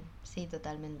 Sí,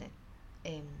 totalmente.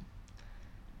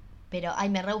 Pero, ay,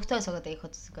 me re gustó eso que te dijo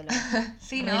tu psicólogo.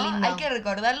 Sí, ¿no? Lindo. Hay que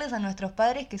recordarles a nuestros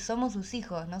padres que somos sus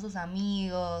hijos, no sus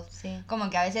amigos. Sí. Como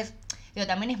que a veces, digo,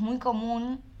 también es muy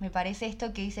común, me parece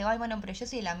esto que dice, ay, bueno, pero yo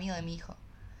soy el amigo de mi hijo.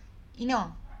 Y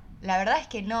no, la verdad es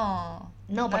que no.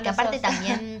 No, porque aparte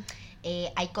también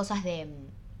hay cosas de...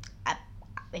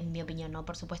 en mi opinión, ¿no?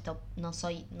 Por supuesto, no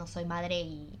soy madre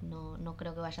y no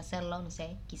creo que vaya a serlo, no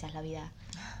sé, quizás la vida...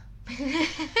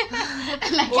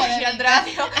 Uy, atrás,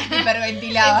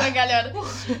 hiperventilaba. Entró calor.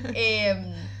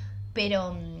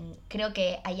 Pero creo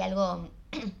que hay algo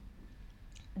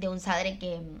de un sadre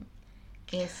que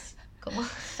es como...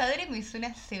 Sadre me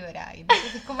suena cebra,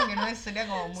 entonces es como que no me suena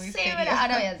como muy cebra, serio.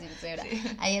 Ahora voy a decir cebra.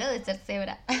 Sí. Hay algo de ser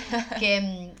cebra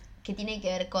que tiene que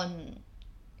ver con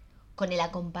el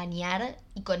acompañar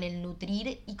y con el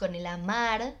nutrir y con el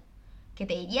amar, que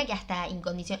te diría que hasta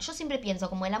incondicional. Yo siempre pienso,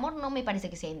 como el amor no me parece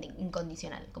que sea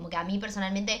incondicional. Como que a mí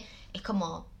personalmente es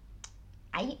como...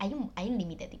 Hay un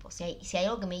límite, tipo. Si hay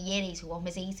algo que me hiere y si vos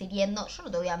me seguís hiriendo, yo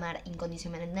no te voy a amar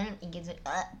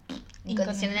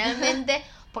incondicionalmente,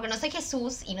 porque no soy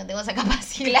Jesús y no tengo esa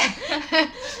capacidad.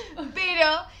 Pero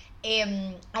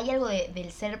hay algo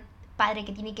del ser padre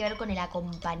que tiene que ver con el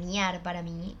acompañar para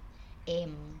mí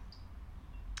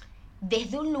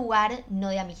desde un lugar no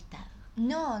de amistad.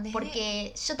 No,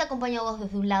 porque yo te acompaño a vos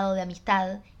desde un lado de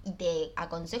amistad y te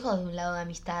aconsejo desde un lado de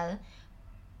amistad,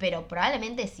 pero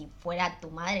probablemente si fuera tu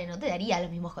madre no te daría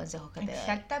los mismos consejos que te doy.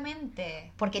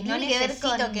 Exactamente. Porque no tiene que ver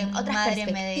con que otras madre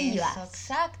perspectivas. Me dé eso.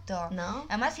 Exacto. ¿No?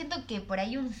 Además siento que por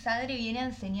ahí un sadre viene a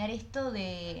enseñar esto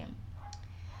de...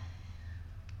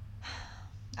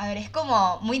 A ver, es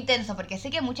como muy intenso porque sé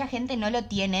que mucha gente no lo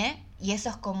tiene y eso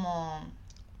es como...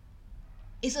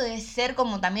 Eso debe ser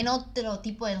como también otro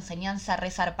tipo de enseñanza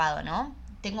resarpado, ¿no?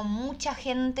 Tengo mucha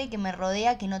gente que me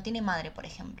rodea que no tiene madre, por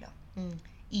ejemplo.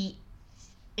 Y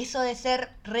eso de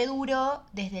ser re duro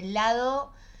desde el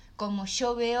lado como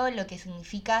yo veo lo que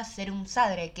significa ser un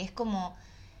sadre, que es como...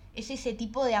 Es ese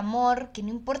tipo de amor que no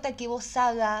importa qué vos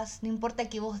hagas, no importa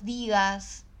qué vos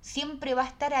digas, siempre va a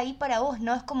estar ahí para vos,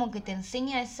 ¿no? Es como que te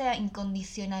enseña esa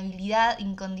incondicionalidad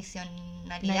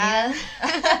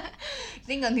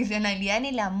esa incondicionalidad en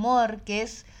el amor, que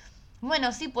es,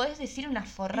 bueno, sí, podés decir una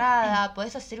forrada,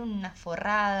 podés hacer una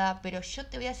forrada, pero yo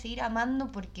te voy a seguir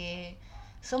amando porque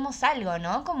somos algo,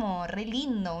 ¿no? Como re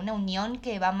lindo, una unión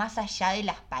que va más allá de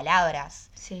las palabras.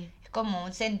 Sí. Es como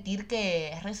un sentir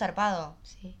que es re zarpado.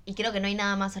 Sí. Y creo que no hay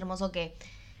nada más hermoso que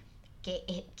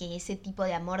ese tipo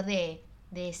de amor de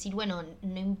decir, bueno,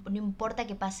 no importa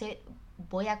qué pase,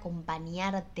 voy a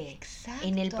acompañarte. Exacto.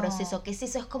 En el proceso. Que es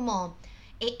eso, es como...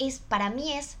 para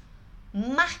mí es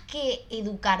más que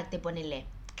educarte, ponele.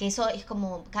 Que eso es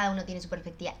como, cada uno tiene su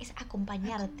perspectiva. Es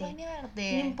acompañarte.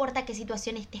 No importa qué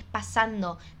situación estés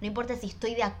pasando. No importa si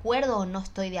estoy de acuerdo o no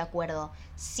estoy de acuerdo.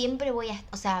 Siempre voy a...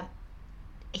 O sea,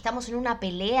 estamos en una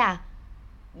pelea...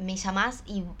 Me llamás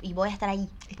y voy a estar ahí.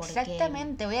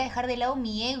 Exactamente, voy a dejar de lado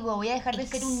mi ego, voy a dejar de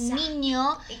ser un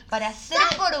niño para ser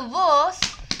por vos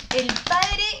el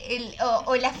padre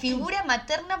o la figura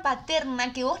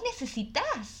materna-paterna que vos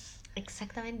necesitás.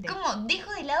 Exactamente. Como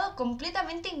dejo de lado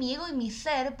completamente mi ego y mi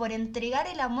ser por entregar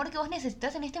el amor que vos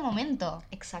necesitas en este momento.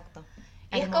 Exacto.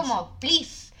 Y es como,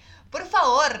 please, por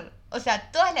favor, o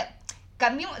sea, todas las...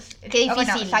 Cambiemos... Qué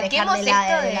difícil saquemos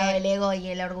dejar esto de lado del ego y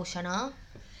el orgullo, ¿no?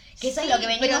 Que eso es lo que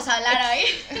venimos a hablar hoy.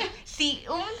 Sí,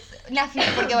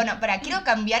 porque bueno, quiero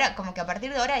cambiar, como que a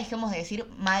partir de ahora dejemos de decir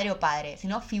madre o padre,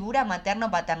 sino figura materna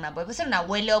o paterna. Puede ser un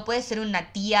abuelo, puede ser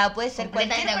una tía, puede ser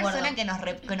cualquier persona que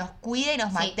nos cuide y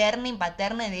nos materne y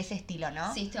paterne de ese estilo,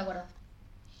 ¿no? Sí, estoy de acuerdo.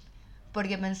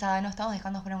 Porque pensaba, no, estamos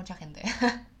dejando fuera a mucha gente.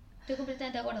 Estoy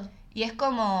completamente de acuerdo. Y es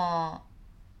como,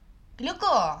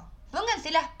 loco, pónganse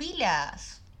las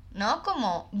pilas. ¿No?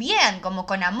 Como bien, como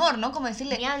con amor, ¿no? Como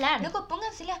decirle, ni hablar. Loco,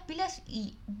 pónganse las pilas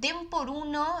y den por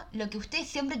uno lo que ustedes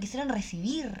siempre quisieron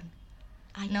recibir.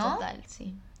 Ay, ¿no? total,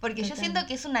 sí. Porque total. Yo siento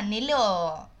que es un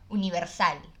anhelo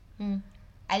universal.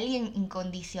 Alguien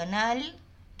incondicional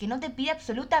que no te pide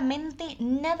absolutamente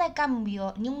nada a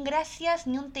cambio. Ni un gracias,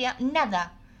 ni un te amo,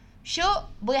 nada. Yo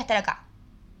voy a estar acá.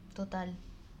 Total.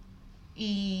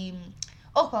 Y,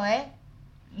 ojo,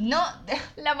 no,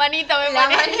 la manita me la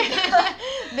pone. manita.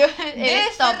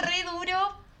 Debe ser re duro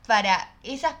para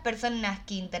esas personas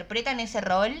que interpretan ese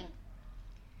rol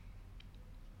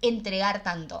entregar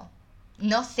tanto.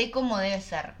 No sé cómo debe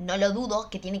ser. No lo dudo,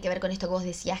 que tiene que ver con esto que vos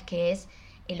decías, que es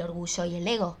el orgullo y el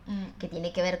ego. Que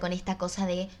tiene que ver con esta cosa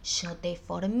de yo te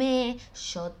formé,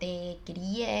 yo te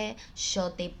crié,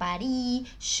 yo te parí,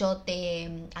 yo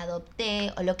te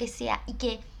adopté o lo que sea. Y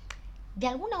que de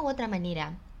alguna u otra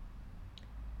manera,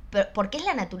 porque es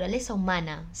la naturaleza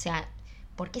humana, o sea,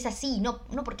 porque es así, no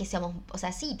porque seamos, o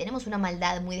sea, sí, tenemos una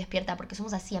maldad muy despierta porque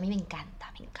somos así, a mí me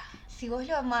encanta. Si vos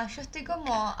lo amás, yo estoy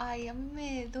como, ay, a mí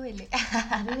me duele.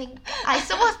 A mí me encanta. Ay,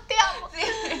 te amo.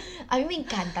 Sí. A mí me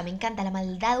encanta, la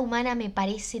maldad humana me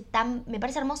parece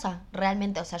hermosa,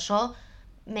 realmente, o sea,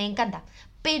 me encanta,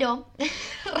 pero,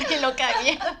 re loca de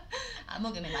mierda.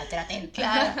 Amo que me maltraten.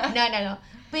 Claro, no,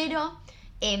 pero,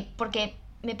 porque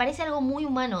me parece algo muy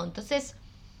humano, entonces,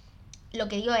 lo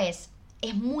que digo es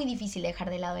muy difícil dejar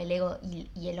de lado el ego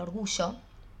y el orgullo.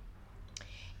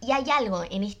 Y hay algo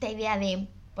en esta idea de,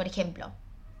 por ejemplo,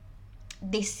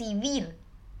 decidir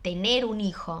tener un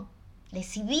hijo,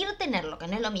 decidir tenerlo, que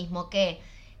no es lo mismo que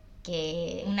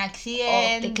un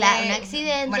accidente. Claro, un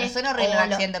accidente. Bueno, suena horrible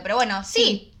un accidente, pero bueno,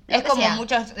 sí. Es como sea.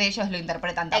 Muchos de ellos lo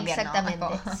interpretan también, exactamente,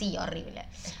 ¿no? sí, horrible.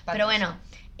 Pero bueno,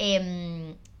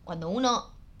 cuando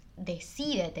uno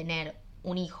decide tener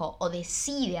un hijo o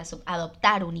decide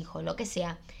adoptar un hijo, lo que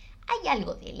sea, hay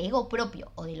algo del ego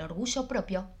propio o del orgullo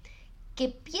propio que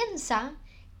piensa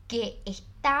que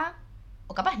está,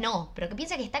 o capaz no, pero que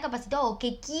piensa que está capacitado o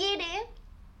que quiere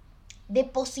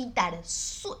depositar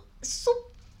su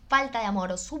falta de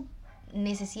amor o su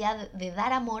necesidad de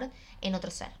dar amor en otro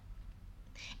ser.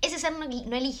 Ese ser no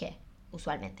elige,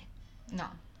 usualmente. No.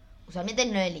 Usualmente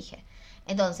no elige.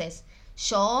 Entonces,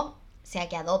 yo, sea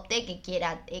que adopte, que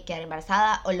quiera quedar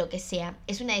embarazada o lo que sea,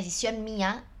 es una decisión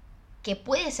mía que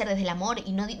puede ser desde el amor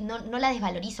y no la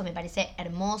desvalorizo, me parece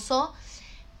hermoso,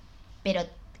 pero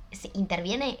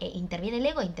interviene el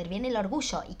ego, interviene el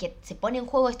orgullo y que se pone en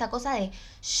juego esta cosa de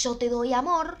yo te doy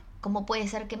amor, ¿cómo puede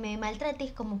ser que me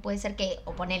maltrates? ¿Cómo puede ser que,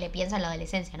 o ponele, piensa en la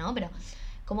adolescencia, ¿no? Pero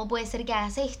 ¿cómo puede ser que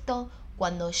hagas esto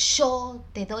cuando yo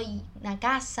te doy una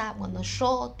casa, cuando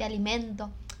yo te alimento?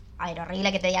 A ver,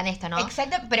 horrible que te digan esto, ¿no?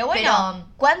 Exacto, pero bueno,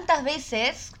 ¿cuántas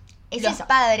veces los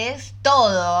padres,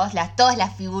 todas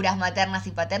las figuras maternas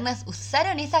y paternas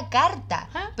usaron esa carta?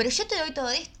 Pero yo te doy todo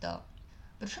esto.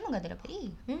 Pero yo nunca te lo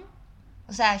pedí.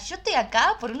 O sea, yo estoy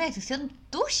acá por una decisión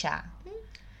tuya.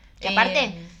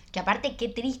 Que aparte qué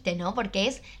triste, ¿no? Porque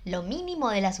es lo mínimo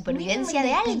de la supervivencia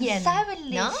de alguien,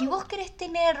 ¿no? Si vos querés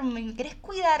tenerme, querés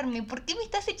cuidarme, ¿por qué me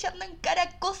estás echando en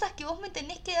cara cosas que vos me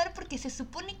tenés que dar porque se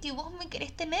supone que vos me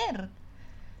querés tener?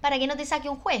 Para que no te saque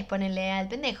un juez, ponerle al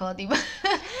pendejo, tipo.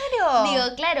 Claro.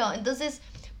 Digo, claro, entonces,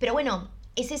 pero bueno,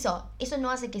 es eso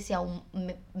no hace que sea un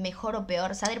mejor o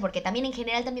peor saber, porque también en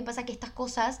general también pasa que estas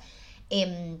cosas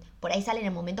por ahí salen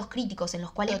en momentos críticos en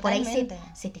los cuales totalmente. Por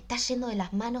ahí se te está yendo de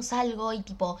las manos algo y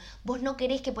tipo, vos no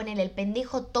querés que ponele el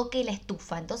pendejo toque la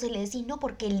estufa, entonces le decís no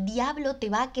porque el diablo te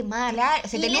va a quemar. Claro,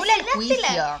 se te nubla el juicio.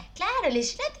 Claro, le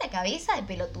llenaste la cabeza de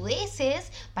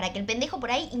pelotudeces para que el pendejo por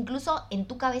ahí incluso en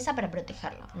tu cabeza para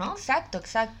protegerlo, ¿no? Exacto.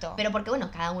 Pero porque bueno,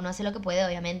 cada uno hace lo que puede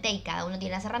obviamente y cada uno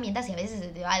tiene las herramientas y a veces se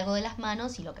te va algo de las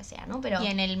manos y lo que sea, ¿no? Pero y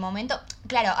en el momento,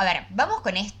 claro, a ver, vamos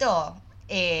con esto,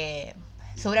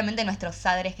 seguramente nuestros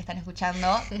padres que están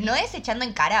escuchando, no es echando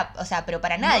en cara, o sea, pero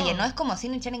para nadie, no es como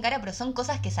sin echar en cara, pero son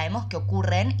cosas que sabemos que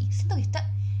ocurren y siento que está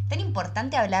tan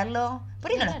importante hablarlo,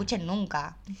 por ahí no lo escuchen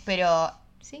nunca, pero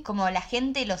 ¿sí? Como la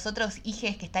gente, los otros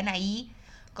hijes que están ahí,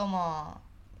 como...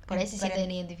 Por ahí se sienten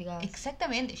identificados.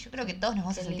 Exactamente, yo creo que todos nos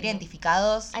vamos a sentir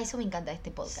identificados. A eso me encanta este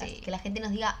podcast, sí. Que la gente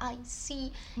nos diga, ay,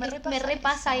 sí, me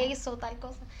repasa eso, tal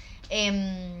cosa.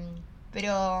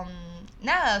 Pero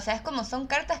nada, o sea, es como son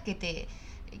cartas que te...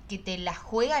 que te la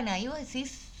juegan ahí, vos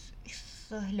decís,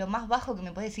 eso es lo más bajo que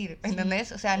me puedes decir,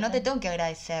 ¿entendés? O sea, no te tengo que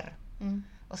agradecer.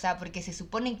 O sea, porque se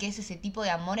supone que es ese tipo de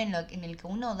amor en el que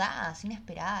uno da sin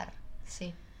esperar.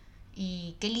 Sí.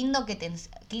 Y qué lindo qué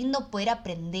lindo poder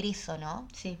aprender eso, ¿no?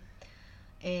 Sí,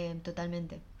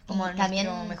 totalmente. Como y también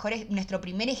nuestro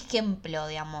primer ejemplo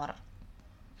de amor.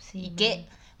 Sí, Y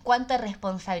cuánta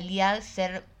responsabilidad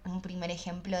ser un primer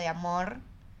ejemplo de amor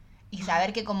y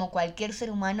saber que como cualquier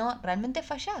ser humano realmente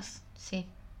fallás. Sí.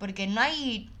 Porque no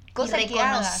hay cosa y que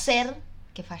hagas. reconocer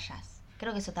que fallás.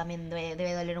 Creo que eso también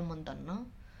debe doler un montón, ¿no?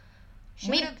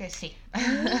 Yo creo que sí.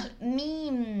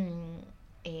 Mi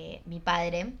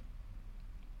padre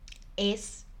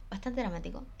es bastante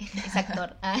dramático, es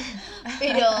actor,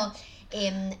 pero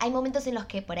hay momentos en los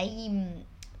que por ahí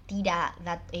da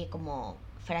como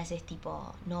frases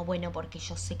tipo, no, bueno, porque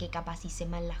yo sé que capaz hice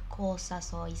mal las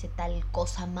cosas o hice tal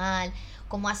cosa mal,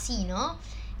 como así, ¿no?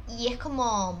 Y es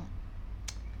como,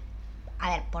 a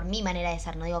ver, por mi manera de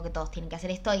ser, no digo que todos tienen que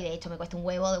hacer esto y de hecho me cuesta un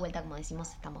huevo, de vuelta como decimos,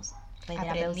 estamos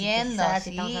aprendiendo,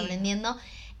 sí. estamos aprendiendo.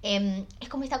 Es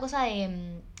como esta cosa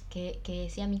de que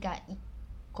decía Mika, y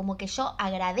como que yo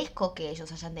agradezco que ellos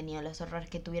hayan tenido los errores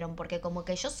que tuvieron, porque como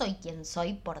que yo soy quien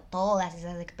soy por todas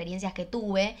esas experiencias que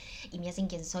tuve y me hacen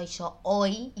quien soy yo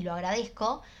hoy y lo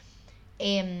agradezco.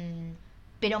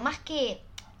 Pero más que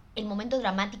el momento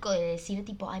dramático de decir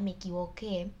tipo, ay, me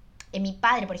equivoqué, en mi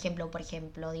padre, por ejemplo,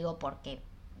 digo porque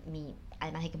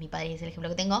además de que mi padre es el ejemplo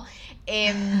que tengo,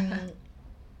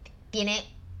 tiene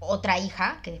otra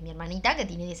hija, que es mi hermanita, que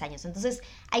tiene 10 años. Entonces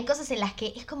hay cosas en las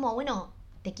que es como, bueno,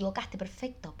 te equivocaste,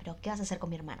 perfecto, pero ¿qué vas a hacer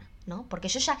con mi hermana? ¿No? Porque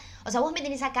yo ya, o sea, vos me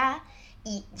tenés acá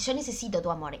y yo necesito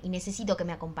tu amor y necesito que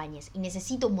me acompañes y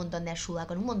necesito un montón de ayuda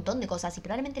con un montón de cosas y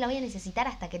probablemente la voy a necesitar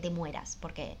hasta que te mueras,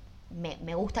 porque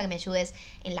me gusta que me ayudes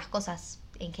en las cosas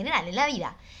en general, en la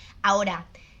vida. Ahora,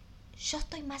 yo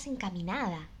estoy más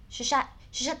encaminada. Yo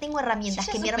ya tengo herramientas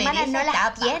que mi hermana no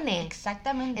las tiene.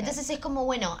 Exactamente. Entonces es como,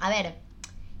 bueno, a ver,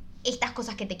 estas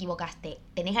cosas que te equivocaste,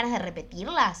 ¿tenés ganas de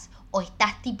repetirlas? ¿O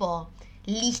estás tipo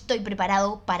listo y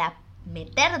preparado para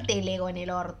meterte el ego en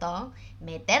el orto,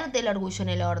 meterte el orgullo en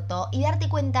el orto y darte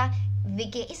cuenta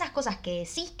de que esas cosas que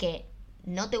decís que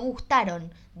no te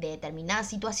gustaron de determinadas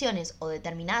situaciones o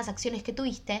determinadas acciones que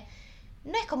tuviste,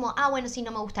 no es como, bueno, sí,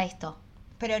 no me gusta esto,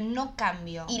 pero no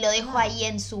cambio. y lo dejo ahí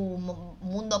en su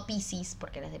mundo Piscis,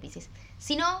 porque él es de Piscis,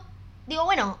 sino, digo,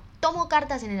 bueno, tomo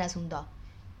cartas en el asunto.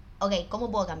 Ok,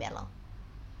 ¿cómo puedo cambiarlo?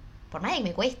 Por más que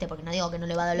me cueste, porque no digo que no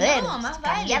le va a doler. No, más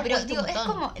vale, pero digo, es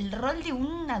como el rol de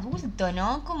un adulto,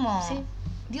 ¿no? Como, sí.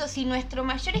 Digo, si nuestro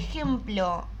mayor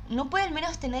ejemplo no puede al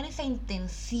menos tener esa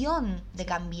intención de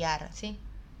cambiar. Sí.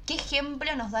 ¿Qué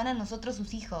ejemplo nos dan a nosotros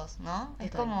sus hijos, no? Total.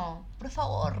 Es como, por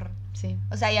favor. Sí.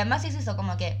 O sea, y además es eso,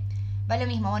 como que va lo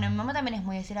mismo. Bueno, mi mamá también es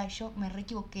muy de decir, yo me re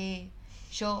equivoqué,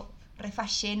 yo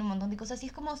refallé en un montón de cosas. Y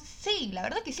es como, sí, la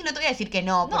verdad que sí, no te voy a decir que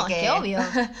no, porque... No, es que obvio.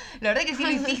 La verdad que sí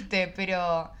lo hiciste,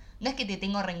 pero... No es que te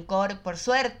tengo rencor, por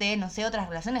suerte, no sé, otras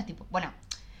relaciones, tipo... Bueno,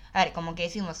 a ver, como que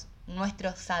decimos,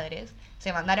 nuestros padres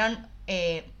se mandaron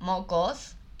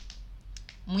mocos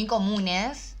muy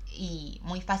comunes y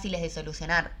muy fáciles de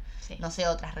solucionar. Sí. No sé,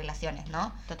 otras relaciones,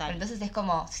 ¿no? Total. Pero entonces es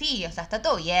como, sí, o sea, está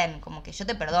todo bien, como que yo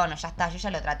te perdono, ya está, yo ya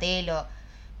lo traté,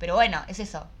 Pero bueno, es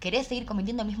eso, ¿querés seguir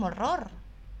cometiendo el mismo error?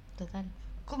 Total.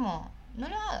 ¿Cómo? No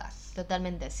lo hagas.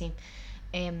 Totalmente, sí.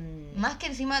 Más que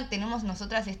encima tenemos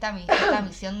nosotras esta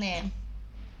visión de...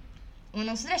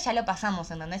 Nosotras ya lo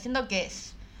pasamos, ¿entendés? Siento que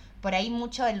por ahí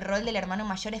mucho el rol del hermano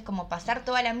mayor es como pasar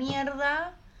toda la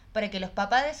mierda para que los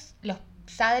padres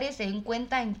se den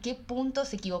cuenta en qué punto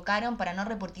se equivocaron para no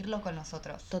repetirlo con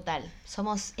nosotros. Total.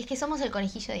 Es que somos el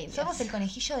conejillo de Indias. Somos el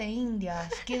conejillo de Indias.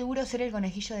 Qué duro ser el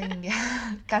conejillo de Indias.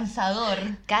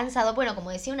 Cansador. Bueno, como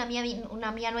decía una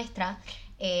amiga nuestra...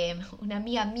 una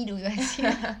amiga Miru, iba a decir,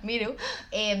 Miru,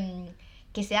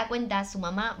 que se da cuenta, su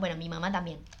mamá, bueno, mi mamá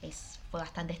también fue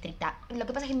bastante estricta. Lo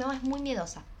que pasa es que mi mamá es muy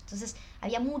miedosa. Entonces,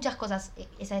 había muchas cosas,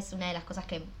 esa es una de las cosas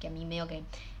que a mí medio que...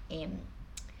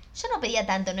 yo no pedía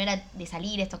tanto, no era de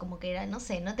salir esto, como que era, no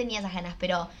sé, no tenía esas ganas,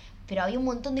 pero había un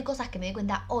montón de cosas que me di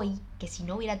cuenta hoy, que si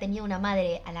no hubiera tenido una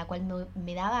madre a la cual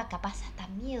me daba capaz hasta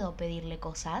miedo pedirle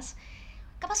cosas,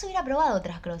 capaz hubiera probado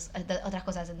otras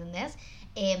cosas, ¿entendés?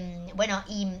 Bueno,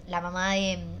 y la mamá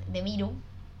de Miru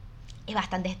es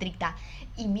bastante estricta.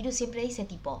 Y Miru siempre dice,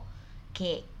 tipo,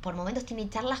 que por momentos tiene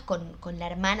charlas con la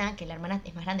hermana, que la hermana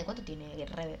es más grande. ¿Cuánto tiene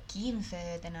Rebe? 15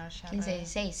 debe tener ya. 15,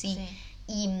 16, sí.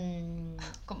 Y...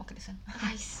 ¿Cómo crecen?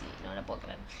 Ay, sí, no lo puedo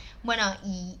creer. Bueno,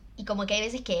 y como que hay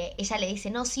veces que ella le dice,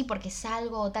 no, sí, porque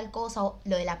salgo o tal cosa, o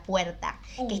lo de la puerta.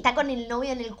 Que está con el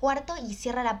novio en el cuarto y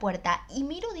cierra la puerta. Y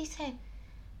Miru dice...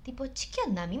 Tipo, che, ¿qué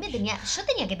onda? Yo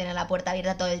tenía que tener la puerta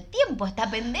abierta todo el tiempo. Esta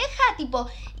pendeja, tipo,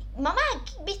 mamá,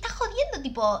 me está jodiendo,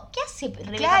 tipo, ¿qué hace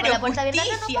Rebeca Claro, con la puerta abierta?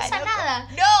 justicia, No pasa loco. nada.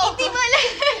 No. Y tipo,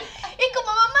 es como,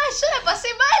 mamá, yo la pasé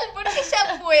mal, porque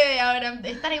ella puede ahora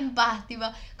estar en paz, tipo,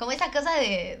 como esas cosas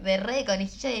de re de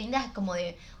conejillo de indias, como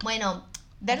de, bueno,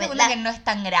 Darme cuenta que no es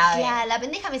tan grave. la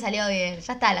pendeja me salió bien,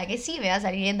 ya está, la que sí me va a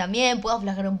salir bien también, puedo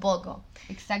aflojar un poco.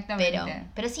 Exactamente.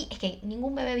 Pero sí, es que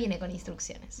ningún bebé viene con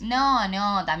instrucciones. No,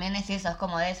 también es eso, es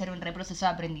como debe ser un reproceso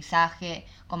de aprendizaje,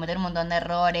 cometer un montón de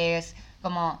errores,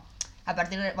 como a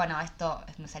partir de, bueno, esto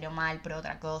me salió mal, pero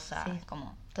otra cosa, Sí. es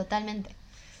como, Totalmente.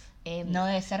 no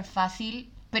debe ser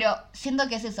fácil, pero siento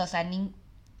que es eso, o sea,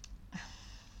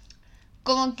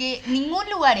 como que ningún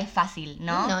lugar es fácil,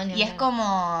 ¿no? No, y es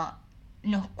como,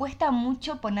 nos cuesta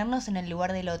mucho ponernos en el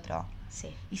lugar del otro.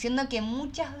 Sí. Y siento que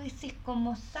muchas veces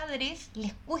como padres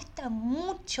les cuesta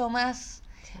mucho más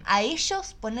a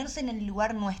ellos ponerse en el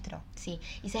lugar nuestro. Sí.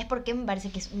 ¿Y sabes por qué me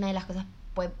parece que es una de las cosas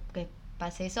que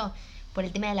pase eso? Por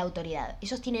el tema de la autoridad.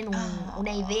 Ellos tienen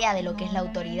una idea de lo que es la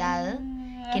autoridad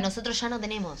que nosotros ya no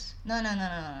tenemos. No.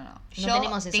 No Yo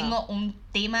tenemos eso. tengo un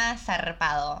tema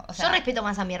zarpado. O sea, Yo respeto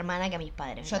más a mi hermana que a mis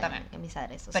padres. Yo también. Que a mis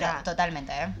padres. Pero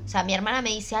totalmente, ¿eh? O sea, mi hermana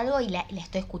me dice algo y la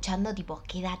estoy escuchando, tipo,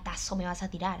 ¿qué datazo me vas a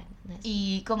tirar? ¿Entendés?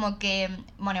 Y como que,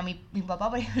 bueno, mi papá,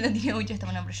 por ejemplo, tiene mucho esta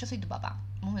manera, pero yo soy tu papá.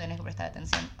 Vos me tenés que prestar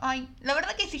atención. Ay, la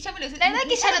verdad que si ya me lo decís, La verdad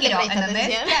que ya no te presto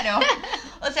atención. Claro.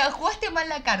 O sea, jugaste mal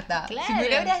la carta. Claro. Si me lo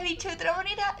hubieras dicho de otra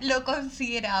manera, lo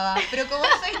consideraba. Pero como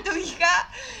soy tu hija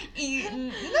y...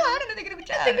 No, ahora no te quiero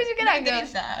escuchar. No te escucho, me carajo.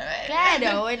 interesa.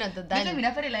 Claro, bueno, Vos total. te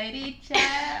mirás para la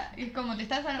derecha y es como te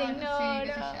estás salvando. Sí, qué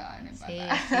sé yo, no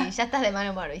importa. Sí, ya estás de mal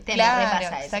humor, ¿viste? Me Claro,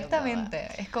 repasa eso, exactamente.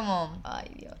 Es como...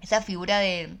 Ay, Dios. Esa figura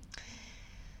de...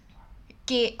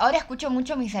 Que ahora escucho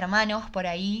mucho a mis hermanos por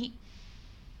ahí.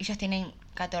 Ellos tienen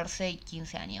 14 y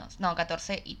 15 años. No,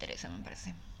 14 y 13 me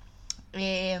parece.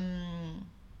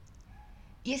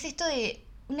 Y es esto de...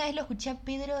 Una vez lo escuché a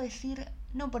Pedro decir...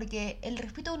 No, porque el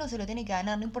respeto uno se lo tiene que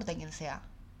ganar, no importa quién sea.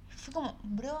 Fue como,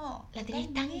 bro... La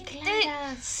tenés tan totalmente.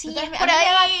 clara. Sí, es Totalmente. por A mí me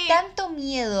daba ahí. tanto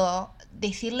miedo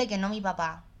decirle que no a mi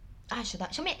papá. Ah,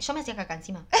 yo me hacía caca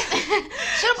encima.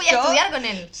 Yo no podía estudiar con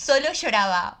él. Solo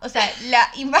lloraba. O sea, la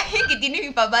imagen que tiene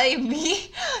mi papá de mí,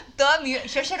 toda mi...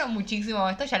 Yo lloro muchísimo,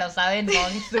 esto ya lo saben, como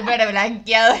que es súper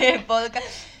blanqueado en el podcast.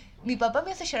 Mi papá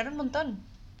me hace llorar un montón.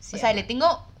 Sí, o sea, le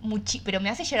tengo pero me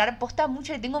hace llorar posta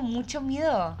mucho, le tengo mucho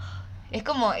miedo. Es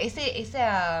como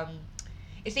esa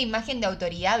imagen de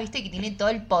autoridad, ¿viste? Que tiene todo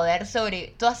el poder sobre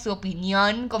toda su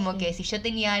opinión, como que si yo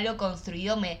tenía algo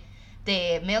construido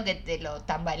medio que te lo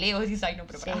tambaleo y dices, ay no,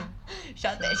 pero pará.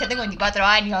 Ya tengo 24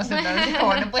 años, entonces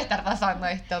como no puede estar pasando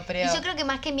esto, pero... Y yo creo que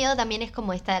más que miedo también es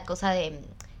como esta cosa de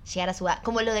llegar a su edad,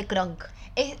 como lo de Kronk.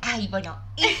 Ay, bueno,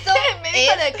 eso Me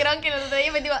dijo lo de Kronk el otro día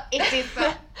y me digo, es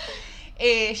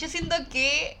eso. yo siento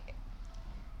que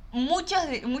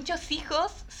muchos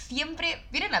hijos siempre...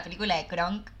 ¿Vieron la película de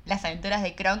Kronk? Las aventuras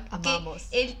de Kronk. Amamos.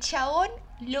 Que el chabón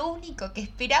lo único que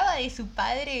esperaba de su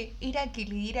padre era que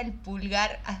le diera el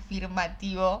pulgar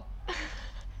afirmativo.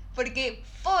 Porque,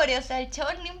 pobre, o sea, el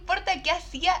chabón no importa qué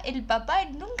hacía, el papá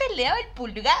nunca le daba el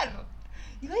pulgar.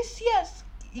 Y vos decías...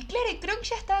 Y claro, Kronk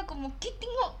ya estaba como, ¿qué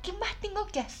más tengo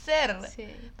que hacer? Sí.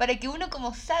 Para que uno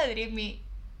como sadre me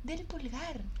dé el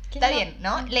pulgar. ¿Qué Está no? bien,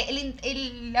 ¿no?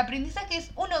 El aprendizaje es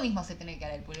uno mismo se tiene que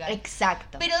dar el pulgar.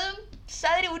 Exacto. Pero de un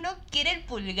sadre uno quiere el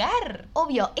pulgar.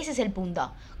 Obvio, ese es el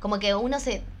punto. Como que uno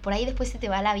por ahí después se te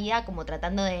va la vida como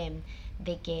tratando de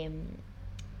que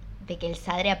el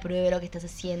sadre apruebe lo que estás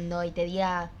haciendo y te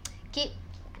diga que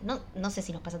no sé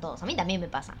si nos pasa a todos, a mí también me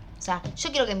pasa. O sea,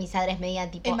 yo quiero que mis sadres me digan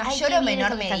tipo, En ay, mayor qué o bien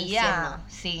menor esto que estás medida,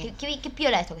 diciendo. sí. Qué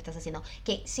piola esto que estás haciendo.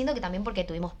 Que siento que también porque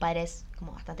tuvimos padres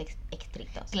como bastante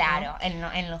estrictos. ¿no? Claro, en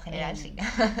lo general sí.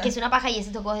 Que es una paja y es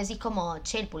esto que vos decís como,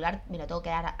 che, el pulgar me lo tengo que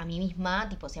dar a mí misma,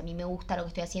 tipo, si a mí me gusta lo que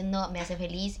estoy haciendo, me hace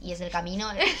feliz y es el camino.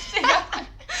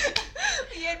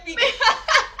 Y en mi...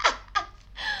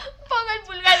 Pongo el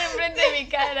pulgar enfrente de mi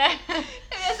cara. Me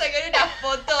voy a sacar una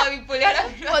foto de mi pulgar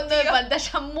afirmativo. Fondo de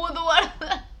pantalla Moodward.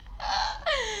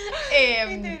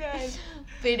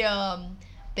 Literal.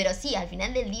 Pero sí, al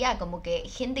final del día, como que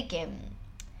gente que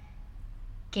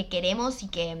queremos y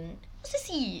que... No sé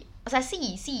si... O sea,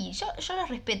 sí, yo los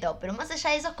respeto, pero más allá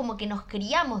de eso es como que nos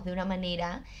criamos de una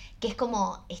manera que es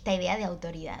como esta idea de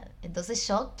autoridad. Entonces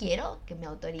yo quiero que mi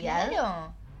autoridad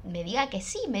Claro. me diga que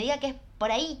sí, me diga que es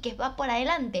por ahí, que va por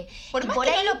adelante. Por Y más por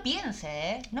que ahí, no lo piense,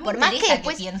 ¿eh? No me por más que interesa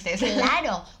después, pienses.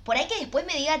 claro, por ahí que después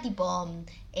me diga tipo,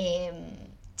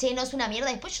 che, no es una mierda,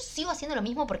 después yo sigo haciendo lo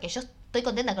mismo porque yo estoy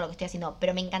contenta con lo que estoy haciendo,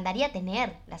 pero me encantaría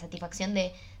tener la satisfacción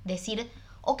de decir,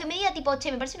 O que me diga tipo,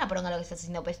 che, me parece una poronga lo que estás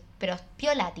haciendo, pero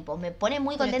piola, tipo, me pone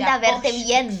muy Pero contenta te verte apoyo.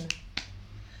 bien.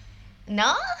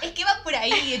 ¿No? Es que va por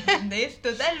ahí, ¿entendés?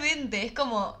 Totalmente. Es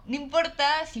como, no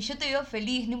importa si yo te veo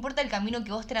feliz, no importa el camino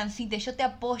que vos transites, yo te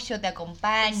apoyo, te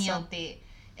acompaño, Eso. te...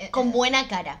 Con buena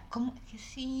cara.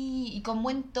 Sí, y con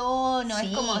buen tono. Sí.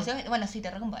 Es como, bueno, sí,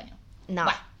 te reacompaño. No.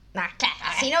 Bueno, Claro,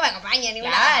 así no me acompaña ni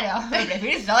claro, me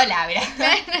prefiero ir sola, ¿verdad?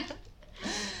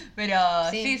 Pero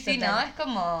Sí, sí, total. ¿no? Es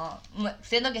como,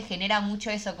 siento que genera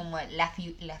mucho eso, como la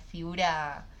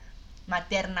figura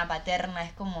materna, paterna,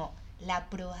 es como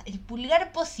el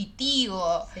pulgar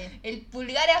positivo, Sí. el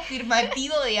pulgar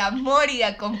afirmativo de amor y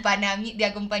de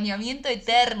acompañamiento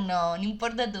eterno. No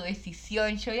importa tu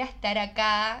decisión, yo voy a estar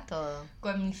acá Todo.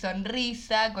 con mi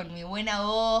sonrisa, con mi buena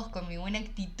voz, con mi buena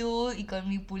actitud y con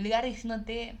mi pulgar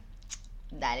diciéndote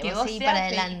Dale, que vos vos seguí seas para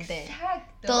adelante.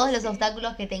 Exacto. Todos los sí.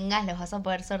 obstáculos que tengas los vas a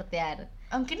poder sortear.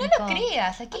 Aunque no Tipo, lo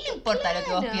creas, ¿a quién le importa lo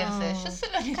que vos claro. pienses? Yo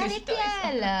solo necesito eso.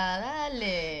 Careteala,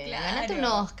 dale. Claro. Ganate un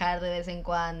Oscar de vez en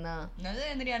cuando. No te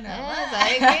vendría nada mal.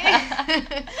 ¿Sabes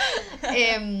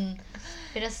qué?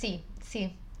 Pero sí.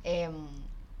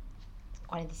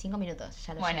 45 minutos,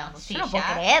 ya lo Bueno, llevamos. sí, Yo no ya.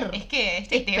 puedo creer. Es que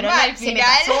este Pero tema al se me final...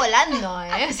 pasó volando,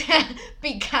 O sea,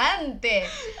 picante.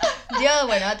 Yo,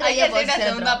 bueno, otro Hay día que hacer podemos una hacer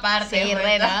segunda otro. parte, Sí, Marta.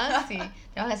 re, ¿no? Sí,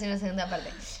 tenemos que hacer una segunda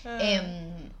parte. Ah.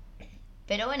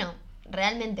 Pero bueno,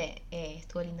 realmente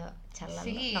estuvo lindo charlando.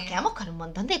 Sí. Nos quedamos con un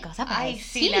montón de cosas para Ay,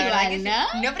 decir, sí, la verdad que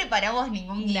 ¿no? sí. No preparamos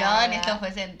ningún guión, Nada. esto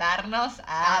fue sentarnos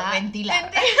a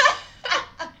ventilar.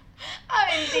 A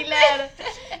ventilar.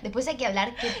 Después hay que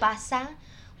hablar qué pasa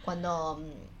cuando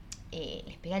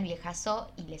les pega el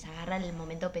viejazo y les agarra el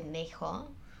momento pendejo,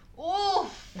 Uf,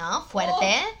 ¿no?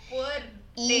 Fuerte. fuerte.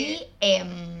 Y,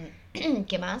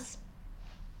 ¿qué más?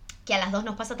 Que a las dos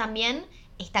nos pasa también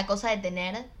esta cosa de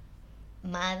tener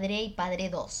madre y padre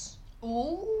dos,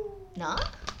 ¿no?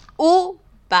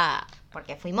 Upa.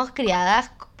 Porque fuimos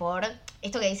criadas por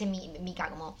esto que dice Mica,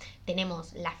 como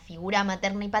tenemos la figura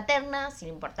materna y paterna, sin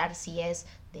importar si es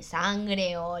de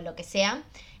sangre o lo que sea.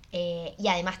 Y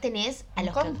además tenés a Un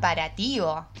los que...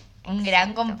 comparativo. Un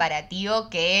gran comparativo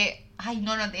que... Ay,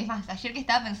 no, es más, ayer que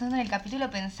estaba pensando en el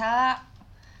capítulo pensaba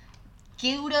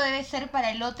qué duro debe ser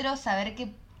para el otro saber que...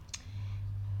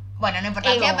 Bueno, no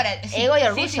importa, Ego. queda para... Ego y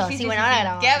orgullo. Sí, bueno, ahora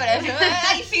grabamos. Queda para...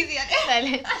 Ay, sí.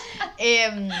 Dale.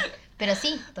 Pero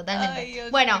sí, totalmente. Ay, Dios,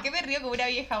 bueno. ¿por qué me río como una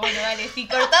vieja? Bueno, vale, si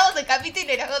cortamos el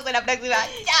capítulo y nos vemos en la próxima.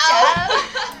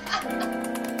 ¡Chao! Chao.